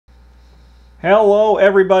Hello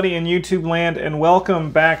everybody in YouTube land and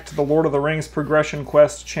welcome back to the Lord of the Rings Progression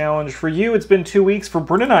Quest Challenge. For you it's been 2 weeks, for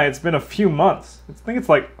Bryn and I it's been a few months. I think it's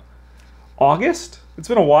like August? It's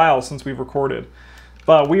been a while since we've recorded.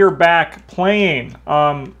 But we are back playing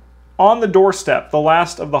on the doorstep, the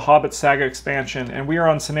last of the Hobbit Saga expansion, and we are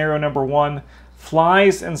on scenario number 1,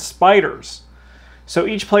 Flies and Spiders. So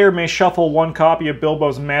each player may shuffle one copy of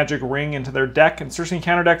Bilbo's magic ring into their deck and search the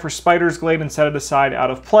encounter deck for Spider's Glade and set it aside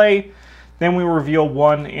out of play. Then we reveal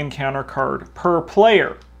one encounter card per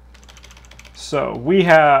player. So we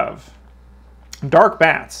have Dark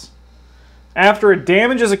Bats. After it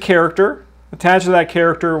damages a character, attached to that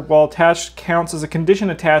character while attached counts as a condition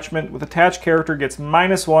attachment with attached character gets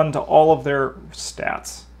 -1 to all of their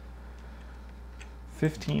stats.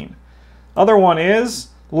 15. Other one is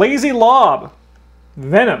Lazy Lob.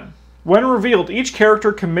 Venom. When revealed, each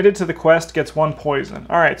character committed to the quest gets 1 poison.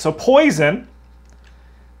 Alright, so poison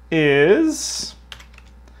is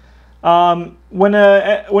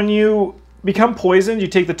when you become poisoned, you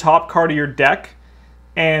take the top card of your deck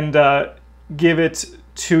and give it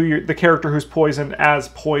to the character who's poisoned as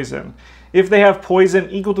poison. If they have poison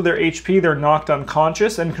equal to their HP, they're knocked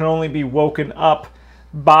unconscious and can only be woken up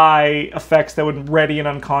by effects that would ready an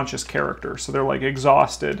unconscious character. So they're like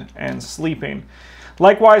exhausted and sleeping.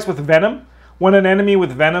 Likewise with Venom, when an enemy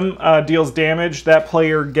with Venom deals damage, that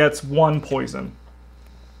player gets 1 poison.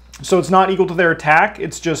 So it's not equal to their attack,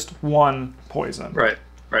 it's just 1 poison. Right.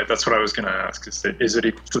 That's what I was going to ask. Is it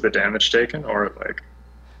equal to the damage taken, or like...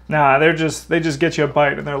 Nah, they just get you a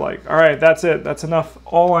bite, and they're like, all right, that's it. That's enough.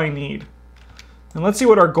 All I need. And let's see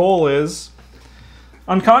what our goal is.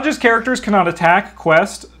 Unconscious characters cannot attack,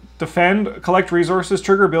 quest, defend, collect resources,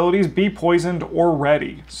 trigger abilities, be poisoned, or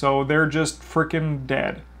ready. So they're just freaking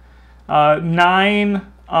dead. 9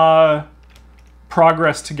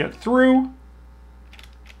 progress to get through.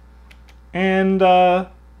 And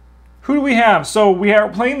who do we have? So we are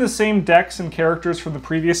playing the same decks and characters from the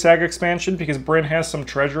previous Saga expansion because Bryn has some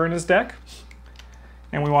treasure in his deck.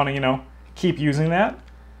 And we want to, you know, keep using that.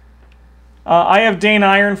 I have Dane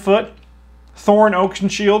Ironfoot, Thorin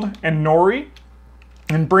Oakenshield, and Nori.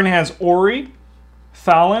 And Bryn has Ori,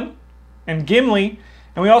 Thalin, and Gimli.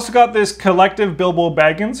 And we also got this collective Bilbo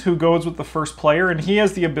Baggins who goes with the first player. And he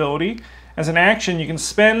has the ability, as an action, you can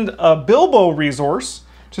spend a Bilbo resource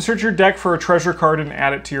to search your deck for a treasure card and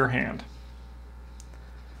add it to your hand.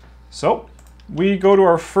 So, we go to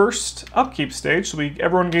our first upkeep stage, so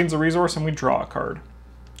everyone gains a resource and we draw a card.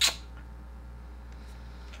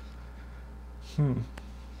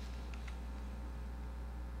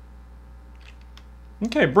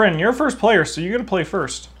 Okay, Bryn, you're first player, so you gotta play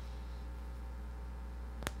first.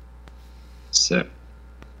 Sick.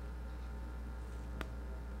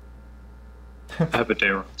 I have a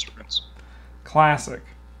Daron reference. Classic.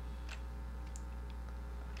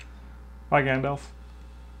 Bye, Gandalf.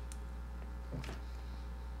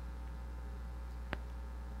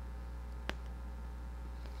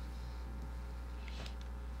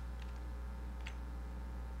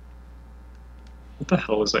 What the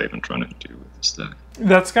hell was I even trying to do with this deck?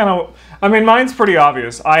 That's kind of... I mean, mine's pretty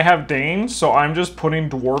obvious. I have Dane, so I'm just putting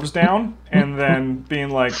dwarves down and then being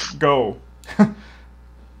like, go.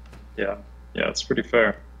 Yeah, it's pretty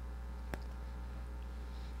fair.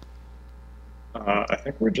 I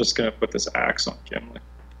think we're just going to put this axe on Gimli.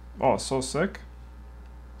 Oh, so sick.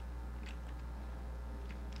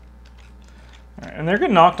 Alright, and they're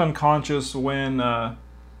getting knocked unconscious when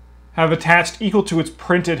have attached equal to its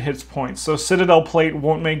printed hits points. So Citadel Plate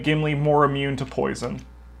won't make Gimli more immune to poison.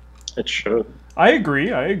 It should. I agree.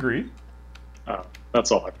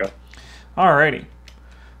 That's all I've got. Alrighty.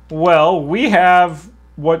 Well, we have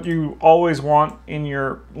what you always want in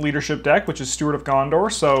your leadership deck, which is Steward of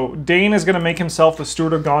Gondor. So Dane is going to make himself the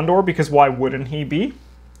Steward of Gondor, because why wouldn't he be?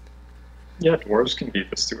 Yeah, dwarves can be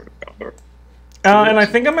the Steward of Gondor. And I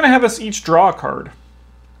think I'm going to have us each draw a card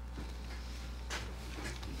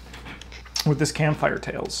with this Campfire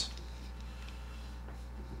Tales.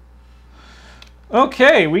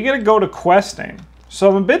 Okay, we get to go to questing. So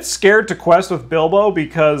I'm a bit scared to quest with Bilbo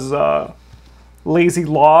because Lazy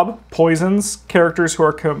Lob poisons characters who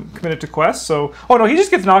are committed to quests. So, oh no, he just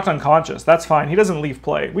gets knocked unconscious. That's fine. He doesn't leave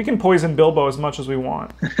play. We can poison Bilbo as much as we want.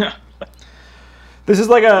 This is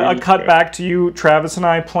like a cut back to you, Travis, and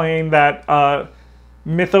I playing that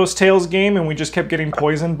Mythos Tales game, and we just kept getting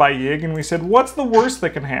poisoned by Yig, and we said, what's the worst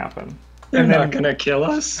that can happen? They're not going to kill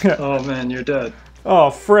us? Oh man, you're dead. Oh,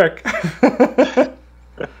 frick.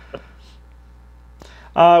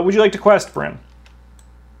 Would you like to quest, Bryn?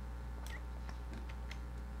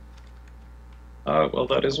 Well,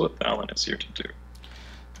 that is what Thalin is here to do.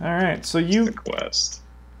 All right, so It's the quest.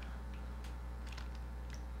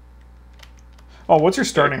 Oh, what's your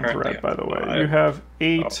starting currently threat, by the way? 5. You have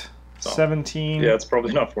 8, so- 17. Yeah, it's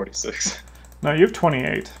probably not 46. No, you have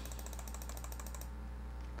 28.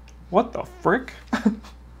 What the frick?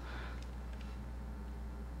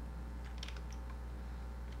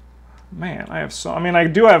 Man, I have so... I mean, I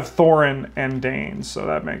do have Thorin and Dane, so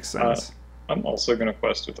that makes sense. I'm also going to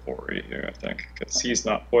quest with Ori here, I think, because he's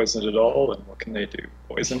not poisoned at all, and what can they do?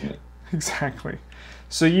 Poison me? Exactly.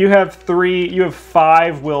 So you have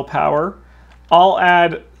 5 willpower. I'll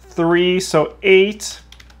add 3, so 8.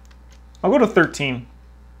 I'll go to 13.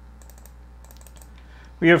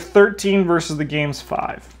 We have 13 versus the game's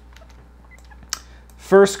 5.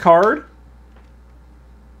 First card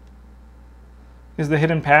is the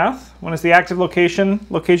Hidden Path. When it's the active location,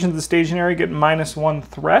 locations of the staging area get -1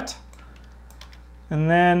 threat. And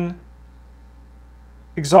then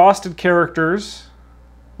exhausted characters.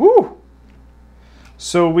 Woo!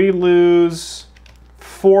 So we lose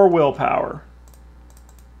 4 willpower.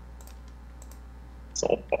 It's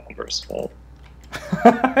all Bomber's fault.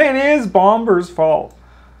 It is Bomber's fault.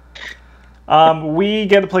 We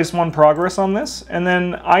get to place 1 progress on this, and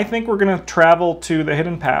then I think we're going to travel to the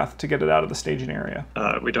Hidden Path to get it out of the staging area.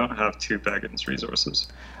 We don't have 2 Baggins resources.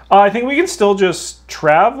 I think we can still just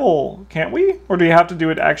travel, can't we? Or do you have to do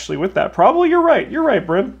it actually with that? Probably. You're right. You're right,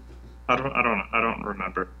 Bryn. I don't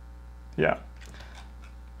remember. Yeah.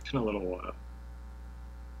 It's been a little while.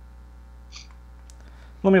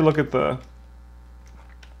 Let me look at the...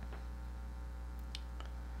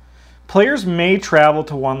 Players may travel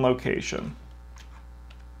to 1 location.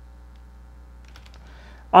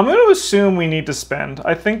 I'm going to assume we need to spend.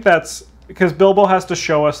 I think that's because Bilbo has to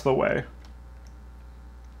show us the way.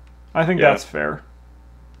 I think that's fair.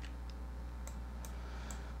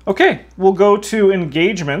 Okay, we'll go to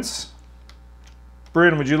engagements.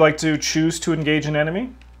 Bryn, would you like to choose to engage an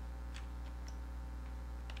enemy?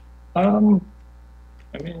 I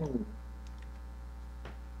mean,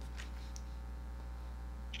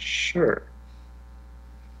 sure.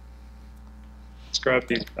 Let's grab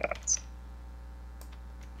these bats.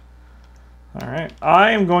 All right.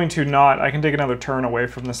 I am going to not. I can take another turn away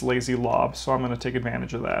from this lazy lob, so I'm going to take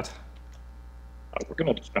advantage of that. We're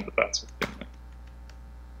going to defend the bats with him.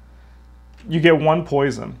 You get 1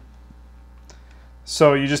 poison.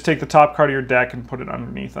 So you just take the top card of your deck and put it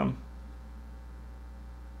underneath them.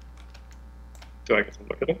 Do I get to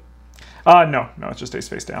look at it? No, it just stays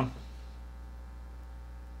face down.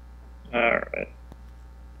 Alright.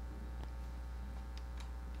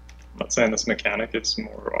 I'm not saying this mechanic is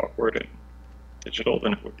more awkward in digital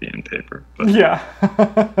than it would be in paper. But Yeah.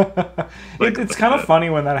 Like It's kind of funny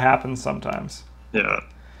when that happens sometimes. yeah,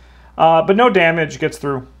 But no damage gets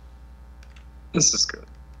through. this is good.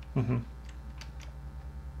 Mm-hmm.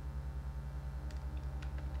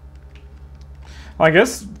 Well, I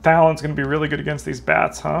guess Talon's going to be really good against these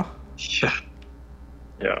bats, huh? Yeah.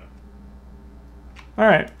 Yeah. All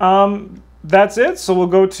right. That's it. So we'll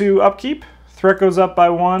go to upkeep. Threat goes up by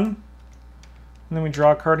 1. And then we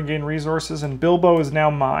draw a card and gain resources. And Bilbo is now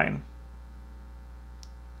mine.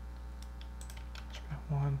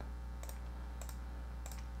 1.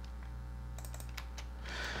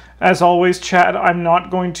 As always, chat, I'm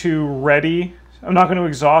not going to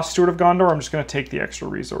exhaust Steward of Gondor. I'm just going to take the extra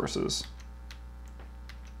resources.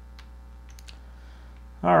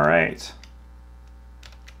 All right.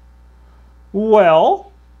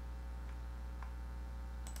 Well,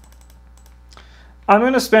 I'm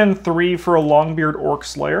going to spend 3 for a Longbeard Orc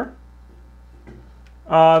Slayer.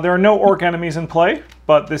 There are no Orc enemies in play,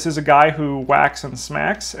 but this is a guy who whacks and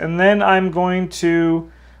smacks. And then I'm going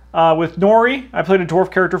to, with Nori, I played a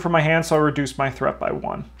Dwarf character from my hand, so I reduced my threat by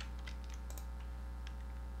 1.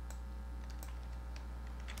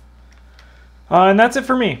 And that's it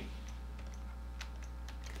for me.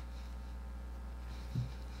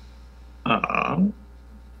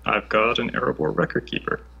 I've got an Erebor Record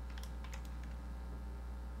Keeper.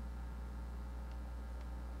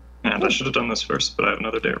 And I should have done this first, but I have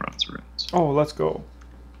another Daeron's Runes. Oh, let's go.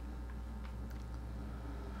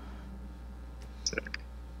 Sick.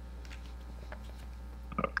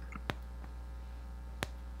 Okay.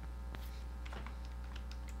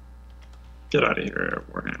 Get out of here,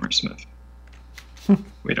 Warhammer Smith.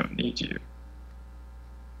 We don't need you.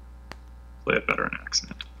 Play a veteran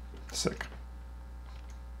accent. Sick.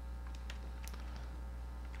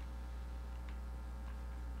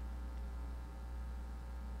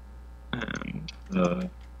 And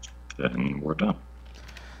then we're done.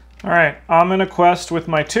 All right, I'm going to quest with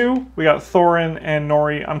my 2. We got Thorin and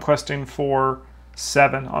Nori. I'm questing for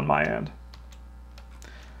 7 on my end.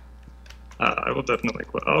 I will definitely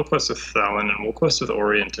I'll quest with Thalon, and we'll quest with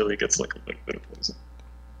Ori until he gets like a little bit of poison.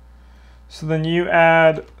 So then you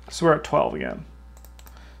add, so we're at 12 again.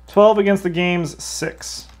 12 against the game's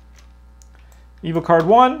 6. Evil card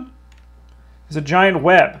 1 is a giant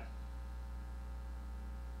web.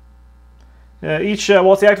 While it's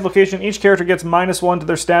the active location, each character gets -1 to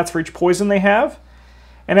their stats for each poison they have.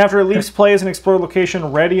 And after it leaves play as an explored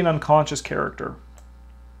location, ready an unconscious character.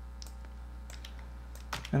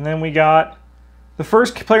 And then we got the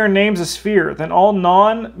first player names a sphere. Then all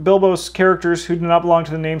non-Bilbo's characters who do not belong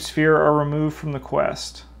to the named sphere are removed from the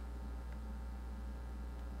quest.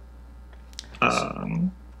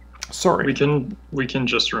 Sorry. We can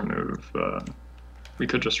just remove. We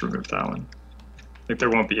could just remove Thalon. Like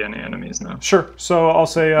there won't be any enemies now. Sure. So I'll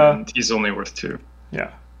say. And he's only worth 2.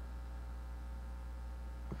 Yeah.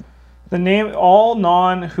 The name all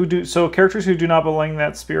so characters who do not belong to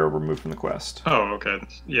that sphere are removed from the quest. Oh, okay.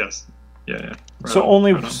 Yes. Yeah. Right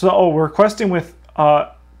so we're questing with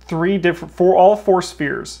all 4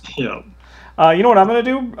 spheres. Yeah. You know what I'm gonna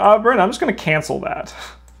do, Bryn? I'm just gonna cancel that.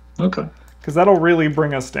 Okay. Because that'll really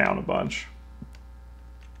bring us down a bunch.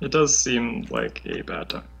 It does seem like a bad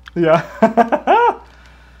time. Yeah.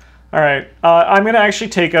 All right. I'm gonna actually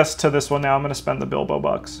take us to this one now. I'm gonna spend the Bilbo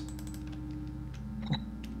bucks.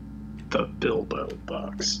 The Bilbo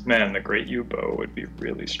bucks. Man, the Great U-Bow would be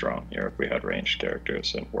really strong here if we had ranged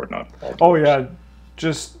characters and we're not all Oh yeah,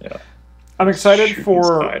 I'm excited shooting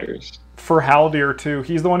for spiders. Haldir too.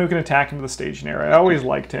 He's the one who can attack into the staging area. I always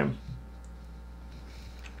liked him.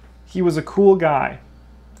 He was a cool guy.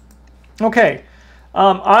 Okay,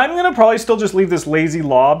 I'm gonna probably still just leave this lazy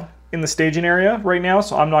lob in the staging area right now,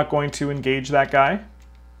 so I'm not going to engage that guy.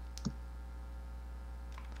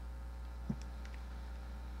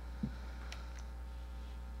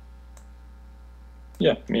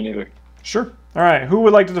 Yeah, me neither. Sure. All right, who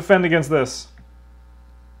would like to defend against this?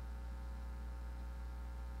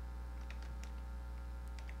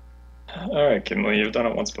 All right, Gimli, you've done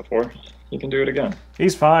it once before. You can do it again.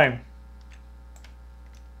 He's fine.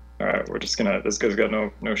 All right, we're just gonna. This guy's got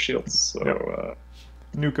no shields, so Yep.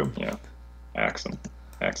 Nuke him. yeah, axe him.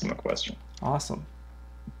 Axe him a question. Awesome.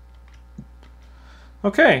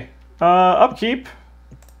 Okay, upkeep.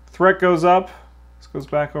 Threat goes up. This goes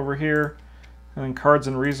back over here. And then cards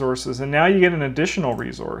and resources. And now you get an additional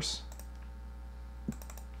resource.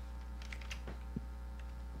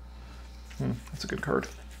 That's a good card.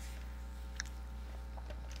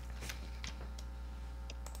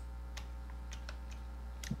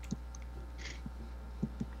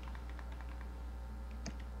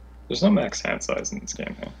 There's no max hand size in this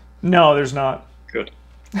game, huh? No, there's not. Good.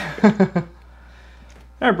 All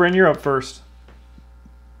right, Bryn, you're up first.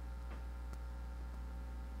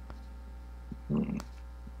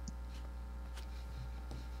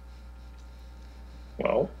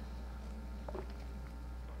 Well,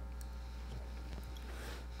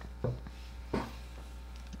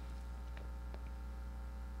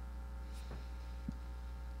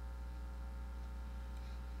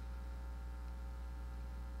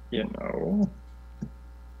 you know,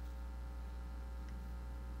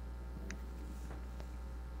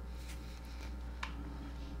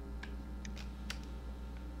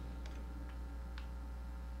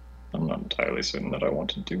 I'm not entirely certain that I want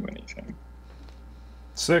to do anything.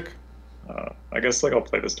 Sick. I guess like I'll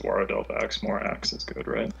play this Dwara Delve Axe. More axe is good,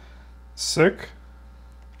 right? Sick.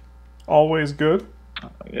 Always good.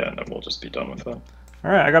 Yeah, and then we'll just be done with that. All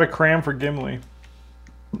right, I got a cram for Gimli.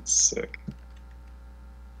 Sick.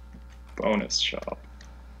 Bonus shop.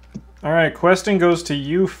 All right, questing goes to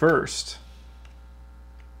you first.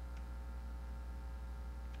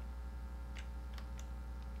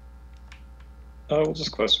 We'll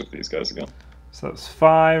just quest with these guys again. So that's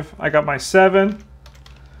 5. I got my 7,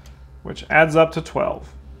 which adds up to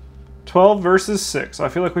 12. 12 versus 6. I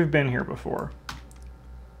feel like we've been here before.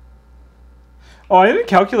 Oh, I didn't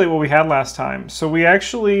calculate what we had last time. So we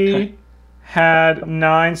actually had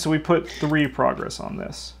 9, so we put 3 progress on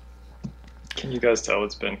this. Can you guys tell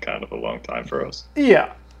it's been kind of a long time for us?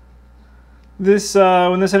 Yeah. This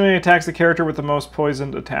when this enemy attacks the character with the most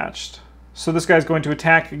poisoned attached. So this guy's going to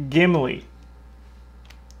attack Gimli.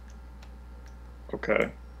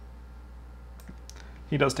 Okay.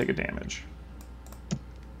 He does take a damage.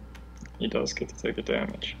 He does get to take a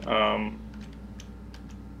damage.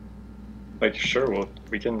 Like, sure, well,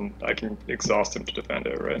 I can exhaust him to defend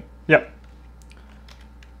it, right? Yep.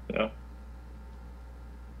 Yeah.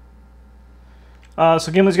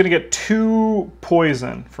 So Gimli's going to get 2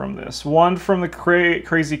 poison from this. 1 from the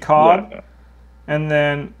crazy cob, Yeah. and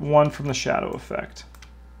then 1 from the shadow effect.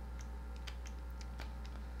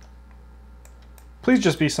 Please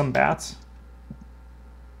just be some bats.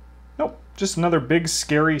 Nope, just another big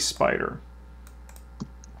scary spider.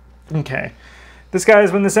 Okay. This guy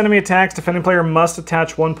is when this enemy attacks, defending player must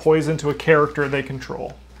attach 1 poison to a character they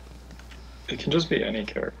control. It can just be any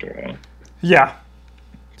character, right? Yeah.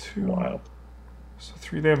 2. Wild. So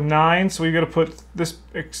 3, they have 9, so we got to put this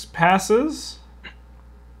passes.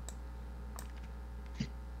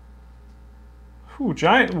 Ooh,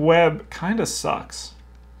 giant web kind of sucks.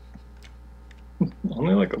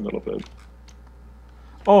 Only like a little bit.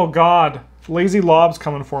 Oh god, Lazy Lob's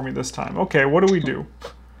coming for me this time. Okay, what do we do?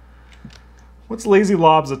 What's Lazy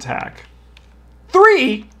Lob's attack?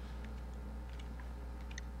 3!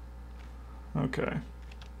 Okay.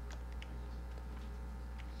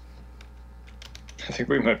 I think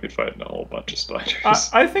we might be fighting a whole bunch of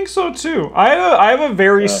spiders. I think so too. I have a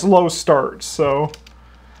very slow start, so...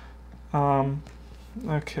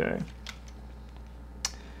 okay.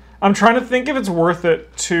 I'm trying to think if it's worth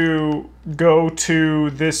it to go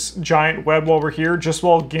to this giant web while we're here, just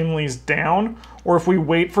while Gimli's down, or if we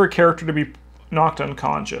wait for a character to be knocked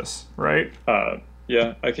unconscious, right?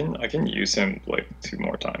 Yeah, I can use him like 2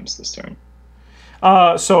 more times this turn.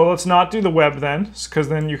 So let's not do the web then, because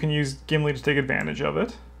then you can use Gimli to take advantage of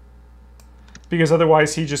it. Because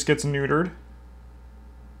otherwise he just gets neutered.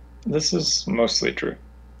 This is mostly true.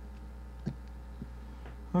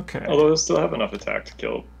 Okay. Although he'll still have enough attack to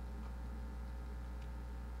kill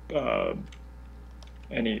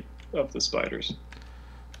any of the spiders.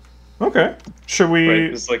 Okay. Should we? Right,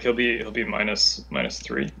 it's like he'll be minus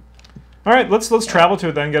 3. All right, let's travel to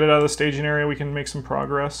it then. Get it out of the staging area. We can make some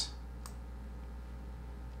progress.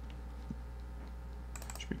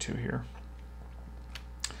 Should be 2 here.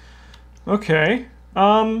 Okay.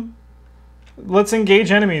 Let's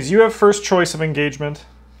engage enemies. You have first choice of engagement.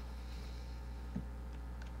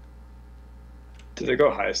 Do they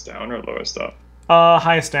go highest down or lowest up?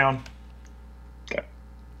 Highest down. Okay.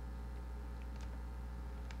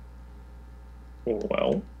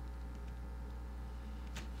 Well,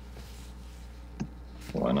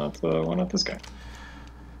 why not this guy?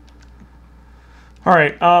 All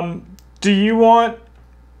right. Can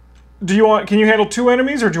you handle 2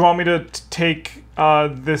 enemies, or do you want me to take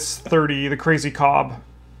this 30, the crazy cob?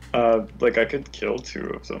 Like I could kill 2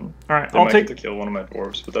 of them. All right, I'll take to kill one of my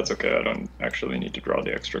dwarves, but that's okay. I don't actually need to draw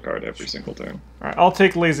the extra card every single turn. All right, I'll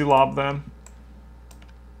take Lazy Lob then.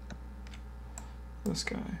 This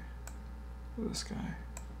guy. This guy.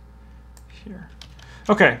 Here.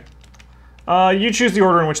 Okay. You choose the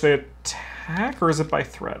order in which they attack, or is it by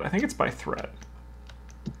threat? I think it's by threat.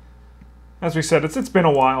 As we said, it's been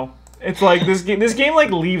a while. It's like this game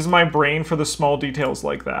like leaves my brain for the small details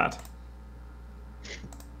like that.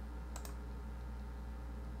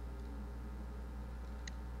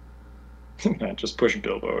 Man, just push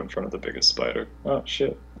Bilbo in front of the biggest spider. Oh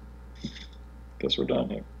shit. Guess we're done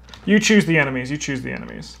here. You choose the enemies. You choose the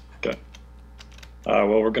enemies. Okay.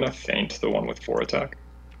 Well, we're gonna feint the one with 4 attack.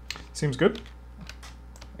 Seems good.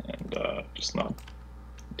 And just not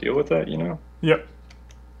deal with that, you know? Yep.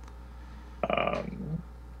 And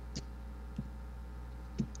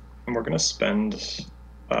we're gonna spend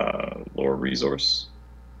lower resource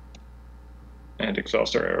and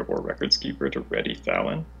exhaust our Erebor Records Keeper to ready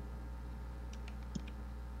Thalin.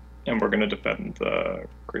 And we're gonna defend the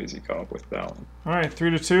Crazy Cob with Thalin. All right,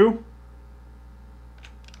 3 to 2.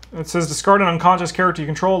 It says discard an unconscious character you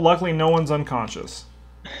control. Luckily, no one's unconscious.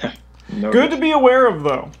 Good to be aware of,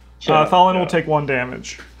 though. Yeah, Thalin will take 1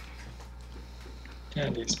 damage.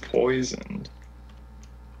 And he's poisoned.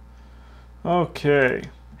 Okay.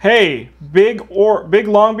 Hey, big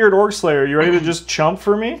Longbeard Orc Slayer, you ready to just chump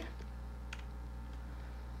for me?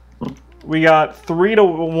 We got 3 to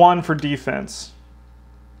 1 for defense.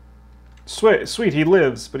 Sweet, he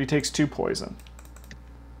lives, but he takes 2 poison.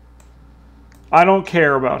 I don't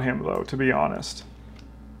care about him, though, to be honest.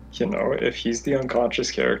 You know, if he's the unconscious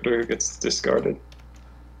character who gets discarded,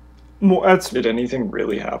 did anything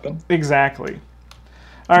really happen? Exactly.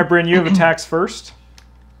 All right, Bryn, you have attacks first.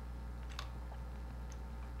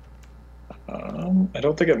 I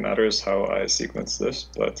don't think it matters how I sequence this,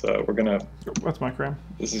 but we're gonna... That's my cram.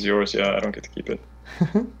 This is yours, yeah, I don't get to keep it.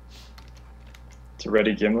 To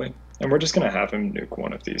ready Gimli. And we're just gonna have him nuke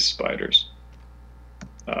one of these spiders.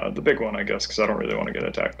 The big one, I guess, because I don't really want to get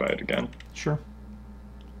attacked by it again. Sure.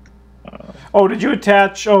 Oh, did you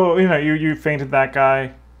attach... Oh, you know, you fainted that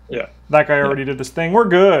guy. Yeah. That guy already did his thing. We're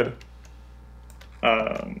good.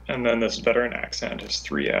 And then this veteran axe hand has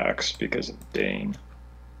 3 axe because of Dane.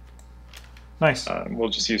 Nice. We'll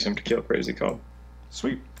just use him to kill Crazy Cob.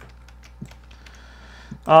 Sweet.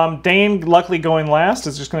 Dane, luckily going last,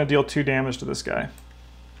 is just going to deal 2 damage to this guy.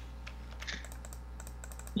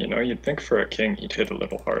 You know, you'd think for a king he'd hit a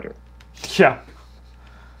little harder. Yeah.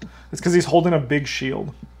 It's because he's holding a big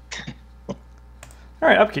shield. All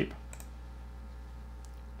right, upkeep.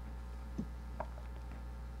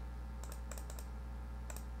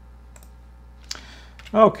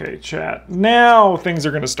 Okay, chat. Now things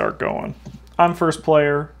are going to start going. I'm first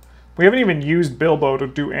player. We haven't even used Bilbo to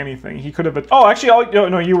do anything. He could have... Oh, actually,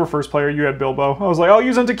 no, you were first player. You had Bilbo. I was like, I'll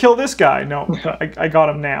use him to kill this guy. No, I got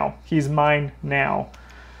him now. He's mine now.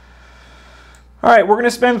 All right, we're going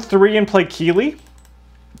to spend 3 and play Keeley,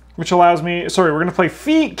 which allows me... Sorry, we're going to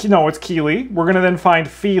play No, it's Keeley. We're going to then find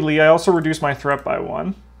Feely. I also reduce my threat by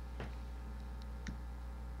 1.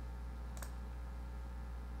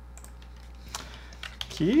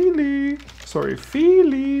 Keeley. Sorry,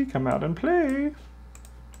 Feely. Come out and play.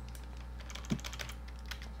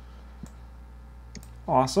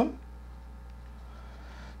 Awesome.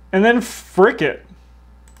 And then frick it.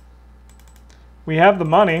 We have the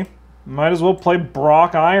money. Might as well play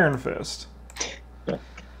Brock Iron Fist.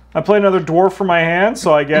 I play another dwarf for my hand,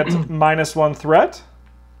 so I get -1 threat.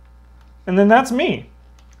 And then that's me.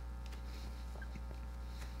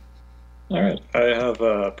 All right, I have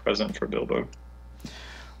a present for Bilbo.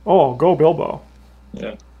 Oh, go Bilbo.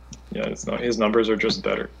 Yeah, it's not, his numbers are just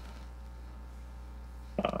better.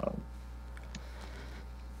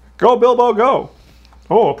 Go Bilbo, go.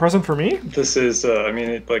 Oh, a present for me? This is, I mean,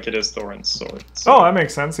 it is Thorin's sword. So oh, that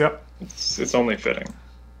makes sense, yep. It's only fitting.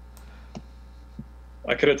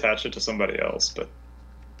 I could attach it to somebody else, but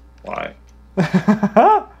why?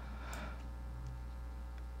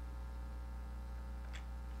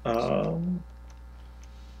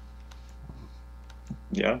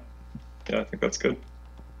 Yeah, I think that's good.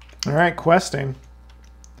 All right, questing.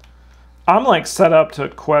 I'm like set up to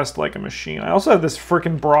quest like a machine. I also have this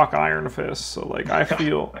freaking Brock Iron Fist, so like I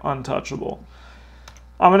feel untouchable.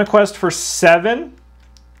 I'm gonna quest for 7,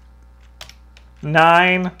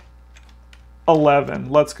 9, 11.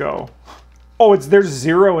 Let's go. Oh, there's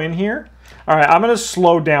 0 in here? All right, I'm gonna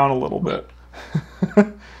slow down a little bit.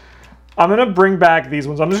 I'm gonna bring back these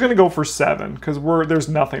ones. I'm just gonna go for 7 because there's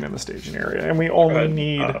nothing in the staging area, and we only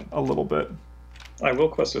need a little bit. I will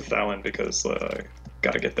quest with Thalin because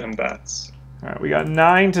gotta get them bats. All right, we got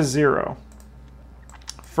 9 to 0.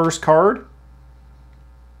 First card,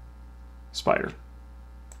 Spider.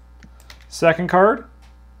 Second card,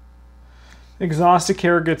 Exhausted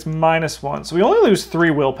Care gets -1. So we only lose 3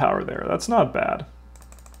 willpower there. That's not bad.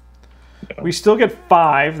 Yeah. We still get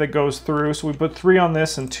 5 that goes through, so we put 3 on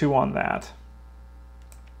this and 2 on that.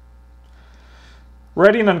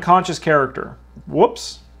 Ready an unconscious character.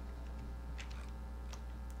 Whoops.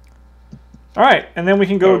 All right, and then we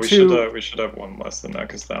can go we should have 1 less than that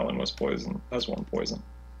because Thalin was poison. Has 1 poison,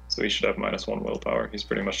 so he should have -1 willpower. He's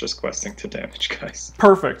pretty much just questing to damage guys.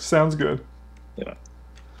 Perfect. Sounds good. Yeah.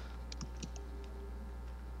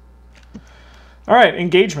 All right,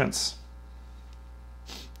 engagements.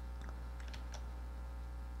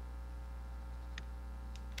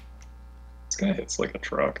 This guy hits like a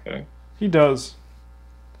truck, eh? He does.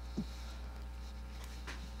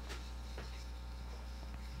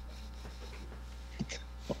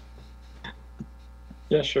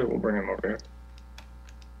 Yeah, sure, we'll bring him over here.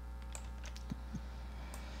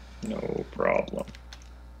 No problem.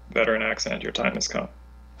 Veteran Accent, your time has come.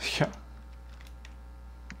 Yeah.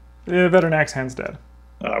 The Veteran Accent's dead.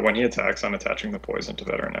 When he attacks, I'm attaching the poison to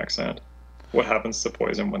Veteran Accent. What happens to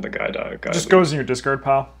poison when the guy dies? Just goes in your discard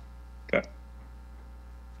pile. Okay.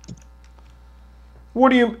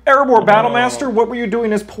 What are you, Erebor Battlemaster? What were you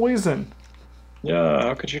doing as poison? Yeah,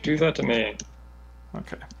 how could you do that to me?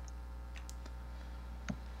 Okay.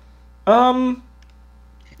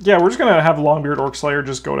 Yeah, we're just gonna have Longbeard Orc Slayer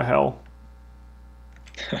just go to hell.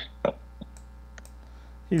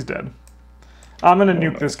 He's dead. I'm gonna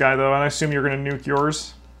nuke this guy though, and I assume you're gonna nuke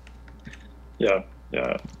yours. Yeah.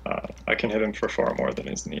 I can hit him for far more than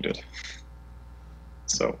is needed.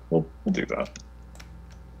 So we'll do that.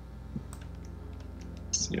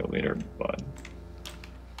 See you later, bud.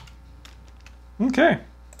 Okay.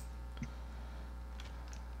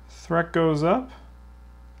 Threat goes up.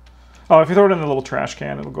 Oh, if you throw it in the little trash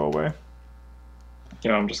can, it'll go away.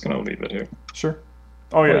 Yeah, I'm just gonna leave it here. Sure.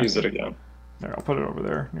 Oh yeah. I'll use it again. There, I'll put it over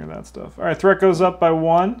there near that stuff. All right, threat goes up by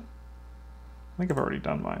 1. I think I've already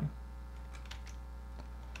done mine.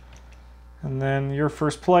 And then your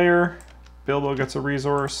first player, Bilbo gets a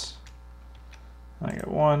resource. I get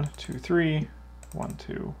 1, 2, 3, 1,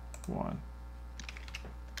 2, 1.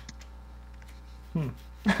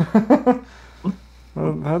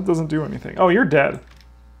 Well, that doesn't do anything. Oh, you're dead.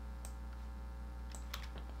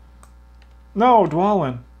 No,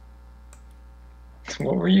 Dwalin.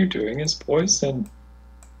 What were you doing as poison?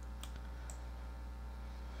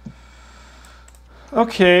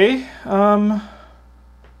 Okay,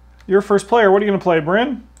 You're first player. What are you going to play,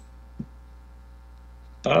 Bryn?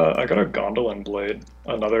 I got a Gondolin Blade.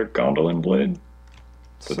 Another Gondolin Blade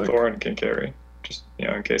that Sick. Thorin can carry. Just,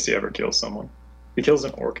 in case he ever kills someone. If he kills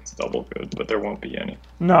an orc, it's double good, but there won't be any.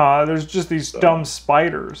 Nah, there's just these dumb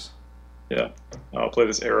spiders. Yeah. I'll play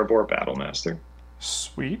this Erebor Battlemaster.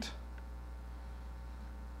 Sweet.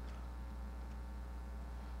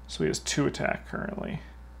 So he has 2 attack currently.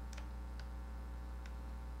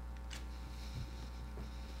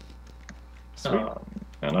 Sweet.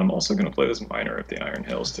 And I'm also going to play this Miner at the Iron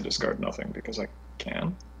Hills to discard nothing because I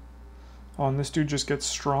can. Oh, and this dude just gets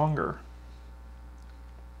stronger.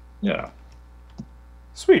 Yeah.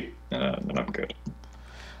 Sweet. And I'm good.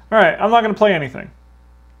 Alright, I'm not going to play anything.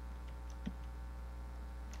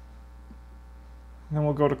 And then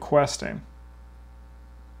we'll go to questing.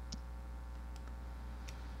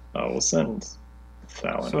 We'll send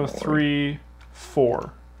Thalon. So 3,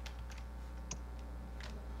 4.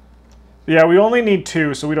 Yeah, we only need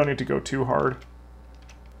 2, so we don't need to go too hard.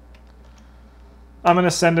 I'm going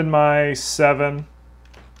to send in my 7.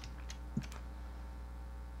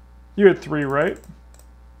 You had 3, right?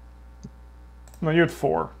 No, you had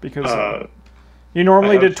 4, because you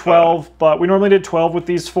normally did 12, but we normally did 12 with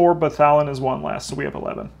these 4, but Thalon is 1 less, so we have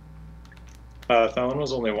 11. Thalon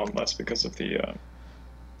was only 1 less because of the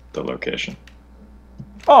location.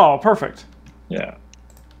 Oh, perfect. Yeah.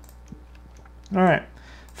 All right.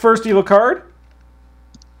 First evil card.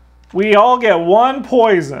 We all get 1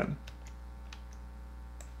 poison.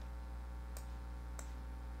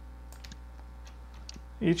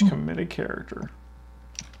 Each committed character.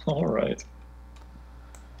 All right.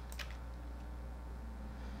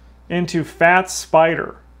 Into Fat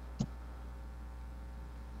Spider.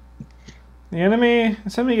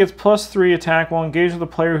 This enemy gets +3 attack while engaged with a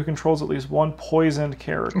player who controls at least 1 poisoned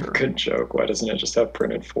character. Good joke. Why doesn't it just have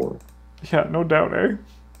printed 4? Yeah, no doubt, eh?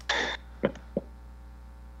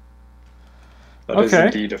 That is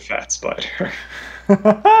indeed a fat spider.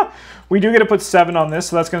 We do get to put 7 on this,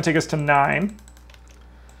 so that's going to take us to 9.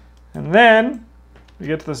 And then we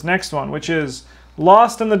get to this next one, which is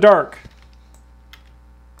Lost in the Dark.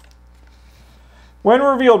 When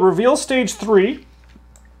revealed, reveal stage 3.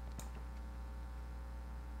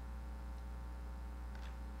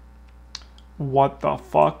 What the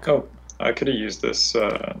fuck? Oh, I could have used this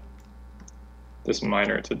this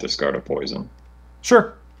Miner to discard a poison.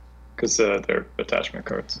 Sure. Because they're attachment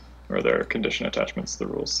cards. Or they're condition attachments, the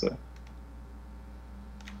rules say.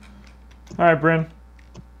 Alright, Bryn.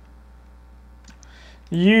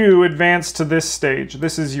 You advance to this stage.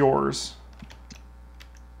 This is yours.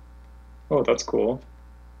 Oh, that's cool.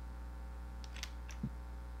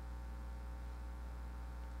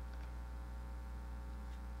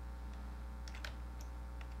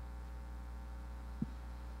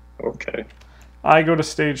 Okay. I go to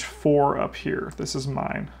stage 4 up here. This is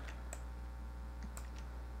mine.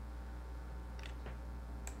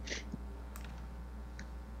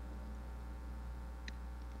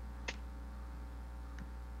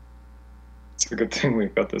 It's a good thing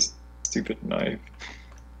we've got this stupid knife.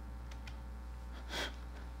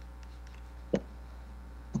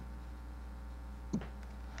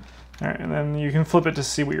 Alright, and then you can flip it to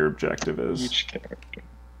see what your objective is. Each character.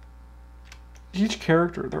 Each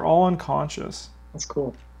character. They're all unconscious. That's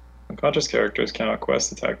cool. Unconscious characters cannot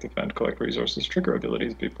quest, attack, defend, collect resources, trigger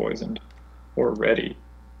abilities, be poisoned, or ready,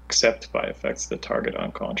 except by effects that target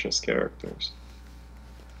unconscious characters.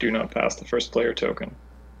 Do not pass the first player token.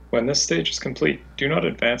 When this stage is complete, do not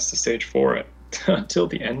advance to stage 4 until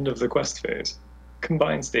the end of the quest phase.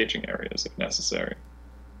 Combine staging areas if necessary.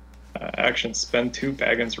 Action: spend 2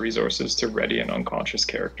 Baggins resources to ready an unconscious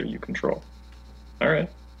character you control. Alright.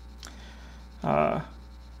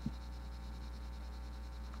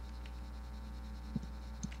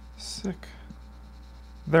 Sick.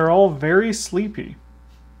 They're all very sleepy.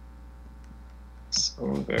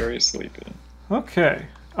 So very sleepy. Okay.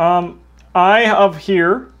 I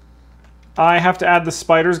have to add the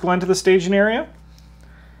Spider's Glen to the staging area.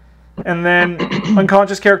 And then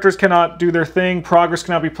unconscious characters cannot do their thing. Progress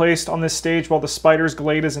cannot be placed on this stage while the Spider's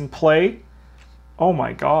Glade is in play. Oh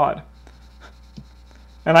my god.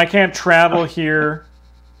 And I can't travel here.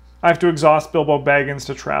 I have to exhaust Bilbo Baggins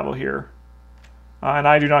to travel here. And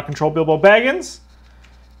I do not control Bilbo Baggins.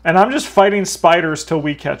 And I'm just fighting spiders till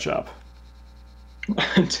we catch up.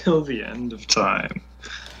 Until the end of time.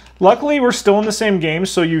 Luckily, we're still in the same game,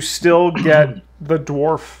 so you still get the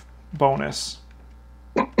dwarf bonus.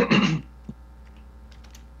 That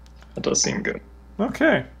does seem good.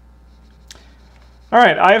 Okay.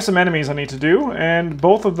 Alright, I have some enemies I need to do, and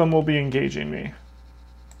both of them will be engaging me.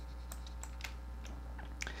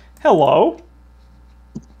 Hello.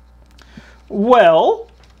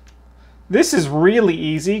 Well, this is really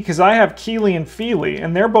easy because I have Keely and Feely,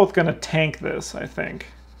 and they're both going to tank this, I think.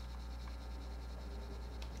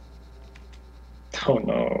 Oh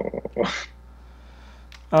no.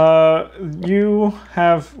 You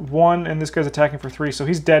have 1, and this guy's attacking for 3, so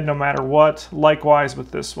he's dead no matter what. Likewise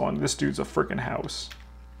with this one. This dude's a freaking house.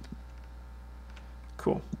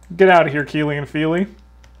 Cool. Get out of here, Keely and Feely.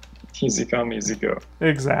 Easy come, easy go.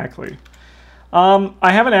 Exactly. I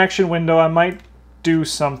have an action window. I might do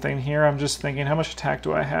something here. I'm just thinking, how much attack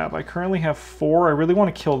do I have? I currently have 4. I really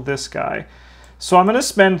want to kill this guy. So I'm going to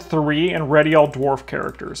spend 3 and ready all dwarf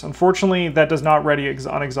characters. Unfortunately, that does not ready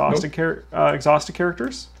exhausted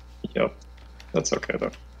characters. Yep. That's okay,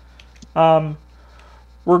 though.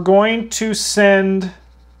 We're going to send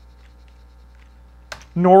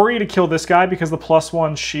Nori to kill this guy because the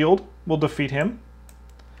 +1 shield will defeat him.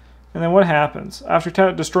 And then what happens?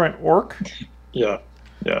 After destroy an orc? Yeah.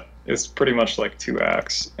 It's pretty much like 2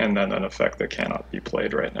 acts, and then an effect that cannot be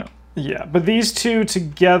played right now. Yeah, but these two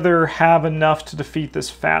together have enough to defeat this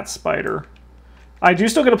fat spider. I do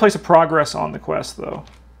still get to place a progress on the quest, though.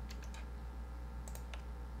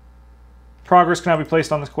 Progress cannot be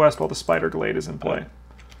placed on this quest while the spider glade is in play.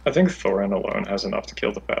 I think Thorin alone has enough to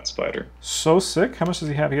kill the fat spider. So sick. How much does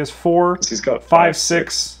he have? He has 4, He's got 5,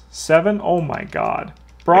 6, 7. Oh my god.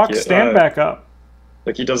 Brock, stand back up.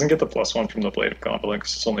 Like, he doesn't get the +1 from the Blade of Gondolin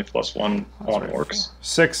because it's only +1 on orcs.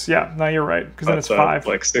 6, yeah. No, you're right. Because then it's 5.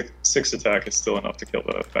 Like, 6 attack is still enough to kill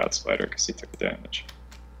the fat spider because he took the damage.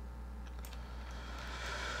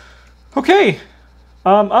 Okay.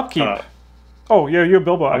 Upkeep. Oh, yeah, you have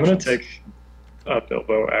Bilbo actions. I'm going to take a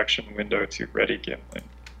Bilbo action window to ready Gimli.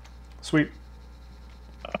 Sweet.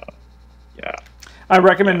 Yeah. I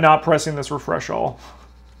recommend not pressing this refresh all.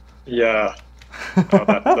 Yeah.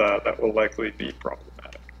 That will likely be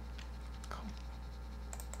problematic.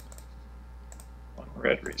 One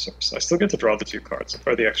red resource. I still get to draw the 2 cards,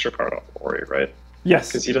 or the extra card off Ori, right? Yes.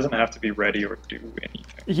 Because he doesn't have to be ready or do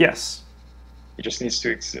anything. Yes. He just needs to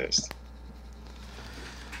exist.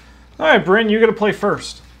 All right, Bryn, you got to play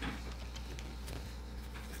first.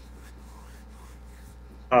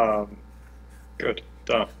 Good.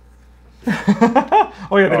 Done.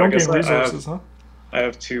 Oh yeah, they don't gain resources, huh? I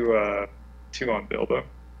have 2 on Bilbo.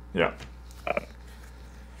 Yeah.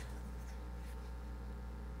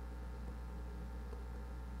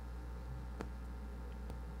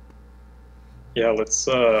 Yeah, let's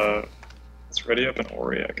ready up an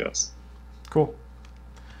Ori, I guess. Cool.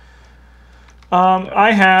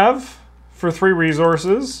 I have, for 3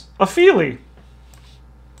 resources, a Feely.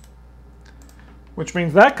 Which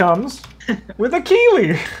means that comes with a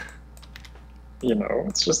Keely. You know,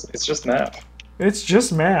 it's just math. It's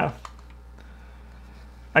just math.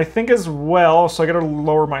 I think as well, so I gotta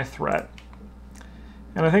lower my threat.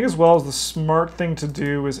 And I think as well as the smart thing to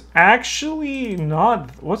do is actually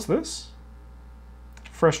not... What's this?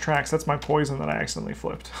 Fresh tracks. That's my poison that I accidentally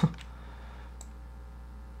flipped.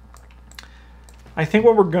 I think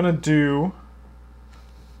what we're gonna do...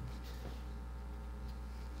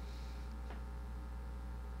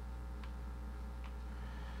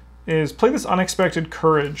 is play this Unexpected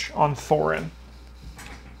Courage on Thorin.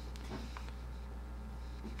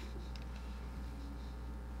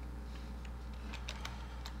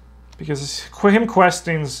 Because him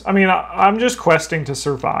questing's... I mean, I'm just questing to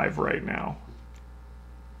survive right now.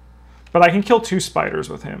 But I can kill 2 spiders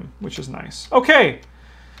with him, which is nice. Okay,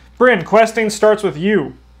 Bryn, questing starts with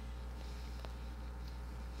you.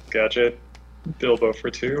 Gadget, Bilbo for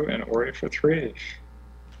 2, and Ori for 3.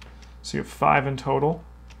 So you have 5 in total.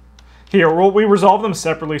 Here, we resolve them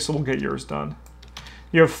separately, so we'll get yours done.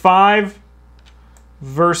 You have 5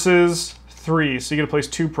 versus 3, so you get to place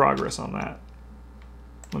 2 progress on that.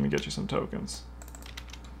 Let me get you some tokens.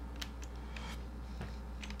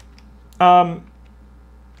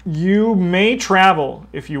 You may travel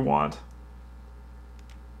if you want.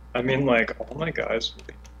 I mean, like, all my guys will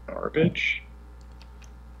be garbage.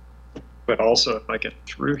 But also, if I get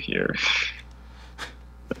through here...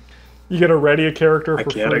 You get to ready a character for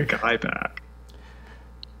free. I get a guy back.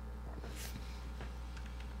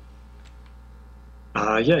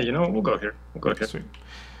 Yeah, you know what? We'll go here. We'll go here. Sweet.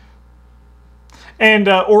 And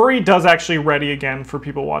Ori does actually ready again for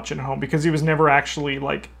people watching at home because he was never actually,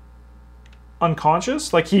 like,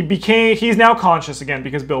 unconscious. Like, he's now conscious again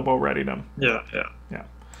because Bilbo readied him. Yeah. Yeah. All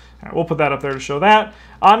right, we'll put that up there to show that.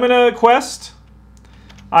 I'm going to quest.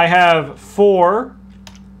 I have 4,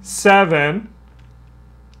 7...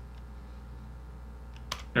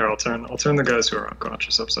 Here, I'll turn the guys who are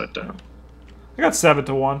unconscious upside down. I got 7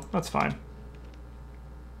 to 1. That's fine.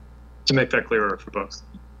 To make that clearer for both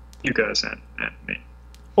you guys and me.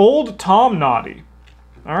 Old Tom Naughty.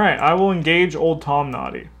 All right, I will engage Old Tom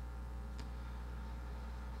Naughty.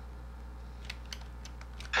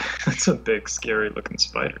 That's a big, scary-looking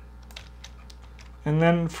spider. And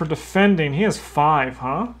then for defending, he has 5,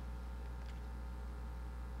 huh?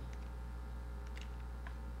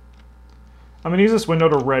 I'm going to use this window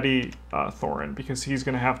to ready Thorin, because he's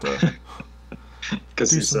going to have to... Because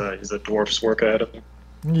he's a dwarf's work ahead of him.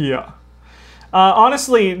 Yeah.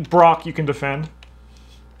 Honestly, Brock, you can defend.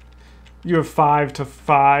 You have 5 to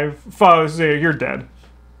 5. So you're dead.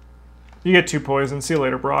 You get 2 poison. See you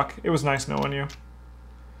later, Brock. It was nice knowing you.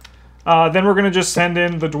 Then we're going to just send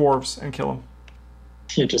in the dwarves and kill them.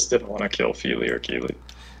 You just didn't want to kill Feely or Keely.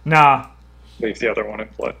 Nah. Leave the other one in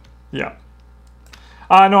play. Yeah.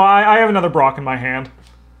 No, I have another Brock in my hand.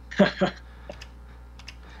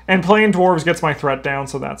 And playing dwarves gets my threat down,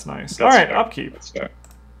 so that's nice. All right, fair. Upkeep. That's fair.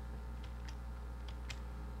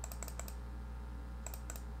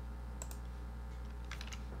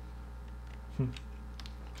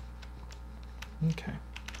 Okay.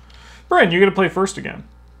 Bryn, you get to play first again.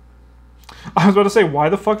 I was about to say, why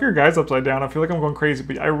the fuck are your guys upside down? I feel like I'm going crazy,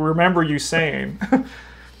 but I remember you saying.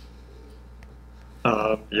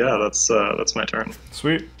 Yeah, that's my turn.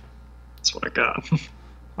 Sweet. That's what I got.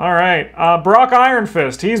 All right, Brock Iron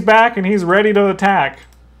Fist. He's back and he's ready to attack.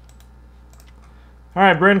 All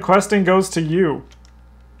right, Bryn, questing goes to you.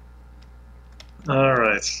 All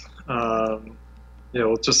right. Yeah,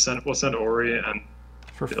 we'll send Ori and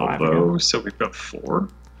For Bilbo, 5. so we've got 4.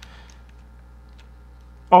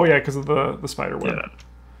 Oh yeah, because of the spider web. Yeah.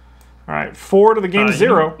 All right, 4 to the game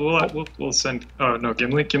 0. We'll send. Oh no,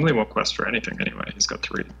 Gimli won't quest for anything anyway. He's got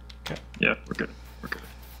 3. Okay. Yeah, we're good. We're good.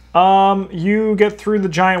 You get through the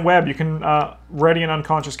giant web. You can ready an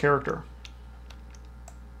unconscious character.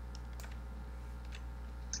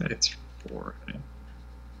 It's 4. Yeah.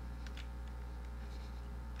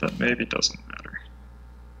 That maybe doesn't matter.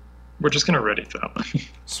 We're just gonna ready that one.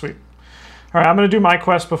 Sweet. All right, I'm gonna do my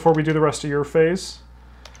quest before we do the rest of your phase.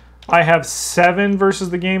 I have 7 versus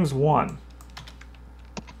the game's 1.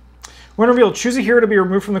 When revealed, choose a hero to be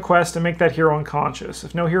removed from the quest and make that hero unconscious.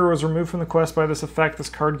 If no hero is removed from the quest by this effect, this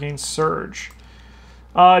card gains Surge.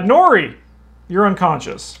 Nori, you're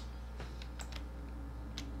unconscious.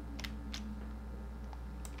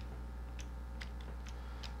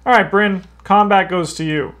 All right, Bryn, combat goes to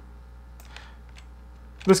you.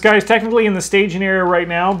 This guy is technically in the staging area right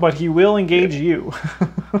now, but he will engage you.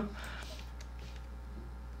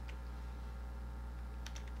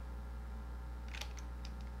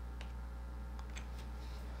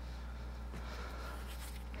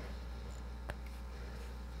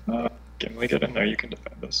 Gimli, get in there. You can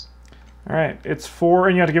defend this. All right, it's 4,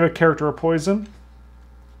 and you have to give a character a poison.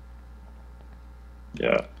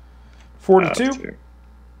 Yeah. 4 to 2.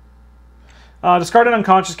 Discard an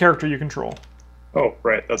unconscious character you control. Oh,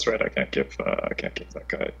 right. That's right. I can't give that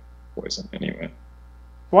guy poison anyway.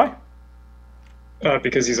 Why?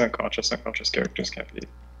 Because he's unconscious. Unconscious characters can't be.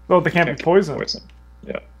 Oh, they can't be poisoned. Poison.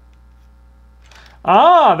 Yeah.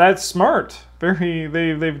 Ah, that's smart.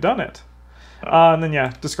 They've done it. And then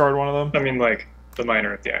yeah, discard one of them. I mean, like the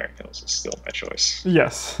Miner of the Iron Hills is still my choice.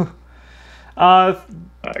 Yes.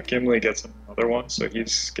 Gimli gets another one, so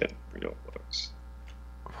he's getting real close.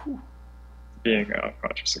 Whew. Being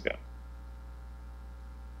unconscious again.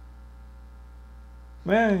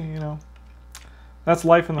 Well, you know, that's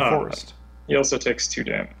life in the forest. He also takes 2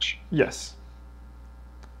 damage. Yes.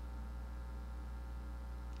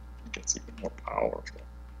 He gets even more powerful.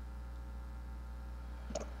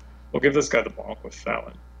 We'll give this guy the bonk with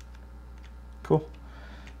Fallon. Cool.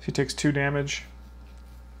 He takes 2 damage.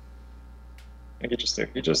 I think he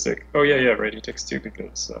just take. Oh yeah, right. He takes 2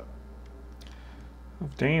 because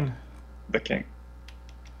Of Dane. The king.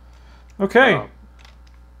 Okay.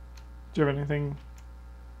 Do you have anything?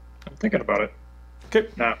 I'm thinking about it. Okay.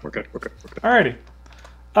 Nah, we're good. Alrighty.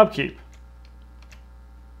 Upkeep.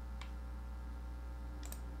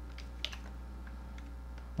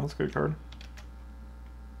 That's a good card.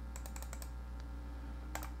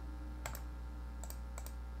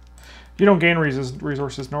 You don't gain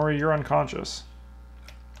resources, Nori. You're unconscious.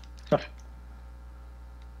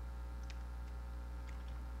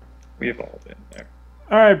 We've all been there.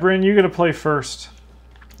 All right, Bryn, you get to play first.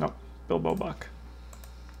 No, Bilbo Buck.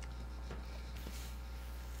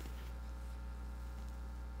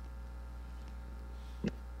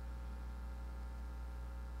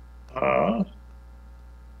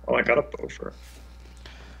 Well, I got a Bofur.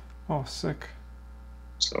 Oh, sick.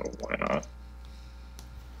 So why not?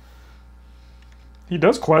 He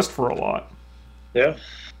does quest for a lot. Yeah.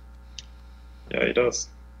 Yeah, he does.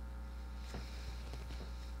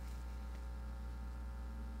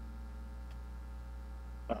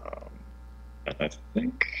 And I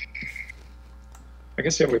think... I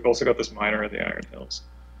guess, yeah, we've also got this Miner of the Iron Hills.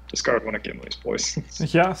 Discard one of Gimli's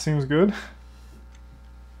poisons. Yeah, seems good.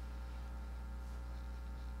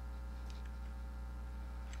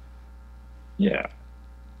 Yeah.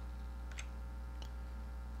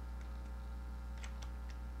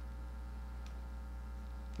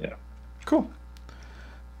 Yeah. Cool.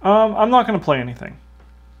 I'm not going to play anything.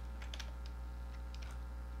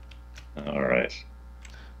 All right.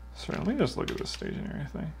 Sorry, let me just look at this stationary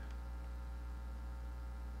thing.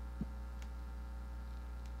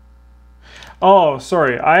 Oh,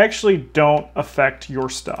 sorry. I actually don't affect your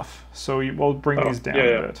stuff, so we'll bring these down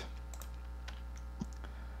a bit.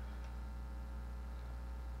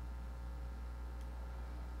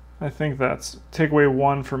 I think that's take away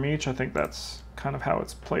one from each. I think that's kind of how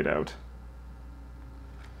it's played out.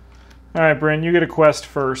 All right, Bryn, you get a quest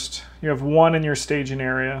first. You have one in your staging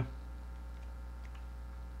area.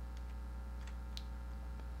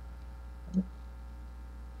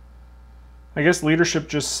 I guess leadership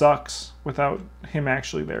just sucks without him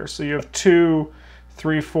actually there. So you have 2,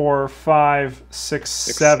 3, 4, 5, 6,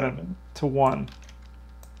 7 to 1.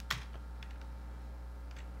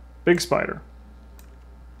 Big spider.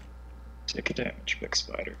 Take a damage, big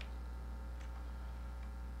spider.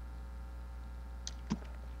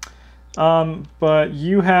 But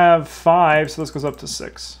you have 5, so this goes up to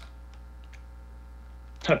 6.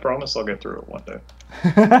 I promise I'll get through it one day.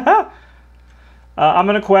 I'm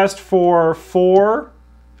going to quest for 4,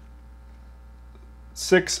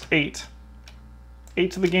 6, 8.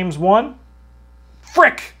 8 to the game's 1.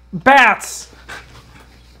 Frick! Bats!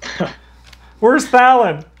 Where's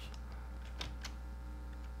Thalon?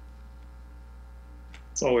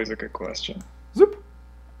 It's always a good question. Zoop.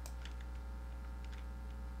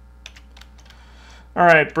 All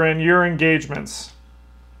right, Bryn, your engagements.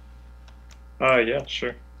 Yeah,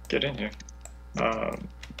 sure. Get in here.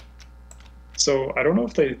 So I don't know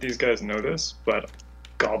if these guys know this, but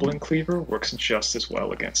Goblin Cleaver works just as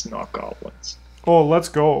well against not goblins. Oh, let's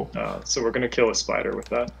go. So we're gonna kill a spider with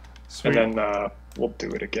that. Sweet. And then we'll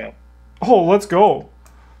do it again. Oh, let's go.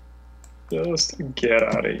 Just get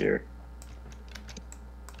out of here.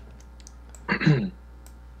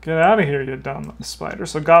 Get out of here, you dumb spider.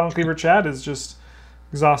 So Goblin Cleaver Chat is just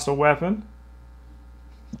exhaust a weapon.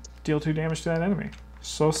 Deal 2 damage to that enemy.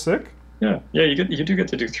 So sick. Yeah, you do get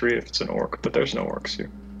to do 3 if it's an orc, but there's no orcs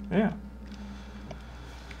here. Yeah.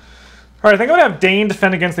 All right, I think I'm gonna have Dane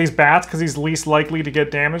defend against these bats because he's least likely to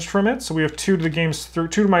get damaged from it. So we have 2 to the game's 2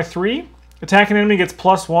 to my 3. Attacking enemy gets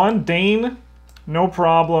 +1. Dane, no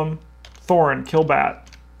problem. Thorin, kill bat.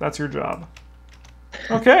 That's your job.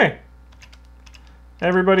 Okay.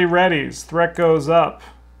 Everybody readies. Threat goes up.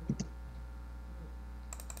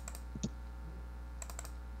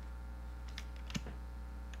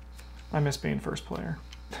 I miss being first player.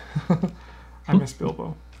 I miss Bilbo.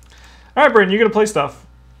 All right, Bryn, you get to play stuff.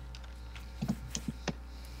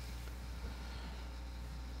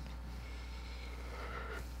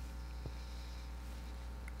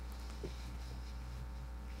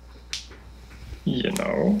 You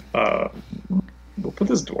know, we'll put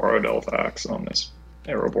this Dwarrowed Elf Axe on this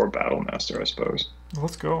Erebor Battlemaster, I suppose.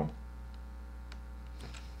 Let's go.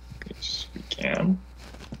 Yes, we can.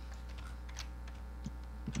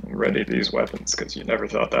 Ready these weapons, because you never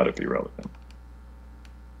thought that would be relevant.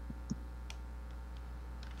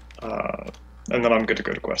 And then I'm good to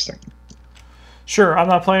go to questing. Sure, I'm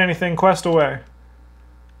not playing anything. Quest away.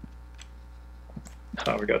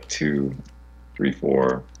 We got 2, 3,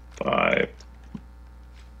 4, 5,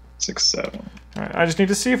 6, 7. All right, I just need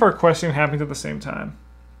to see if our questing happens at the same time.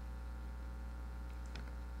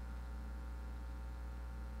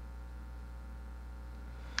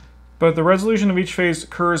 But the resolution of each phase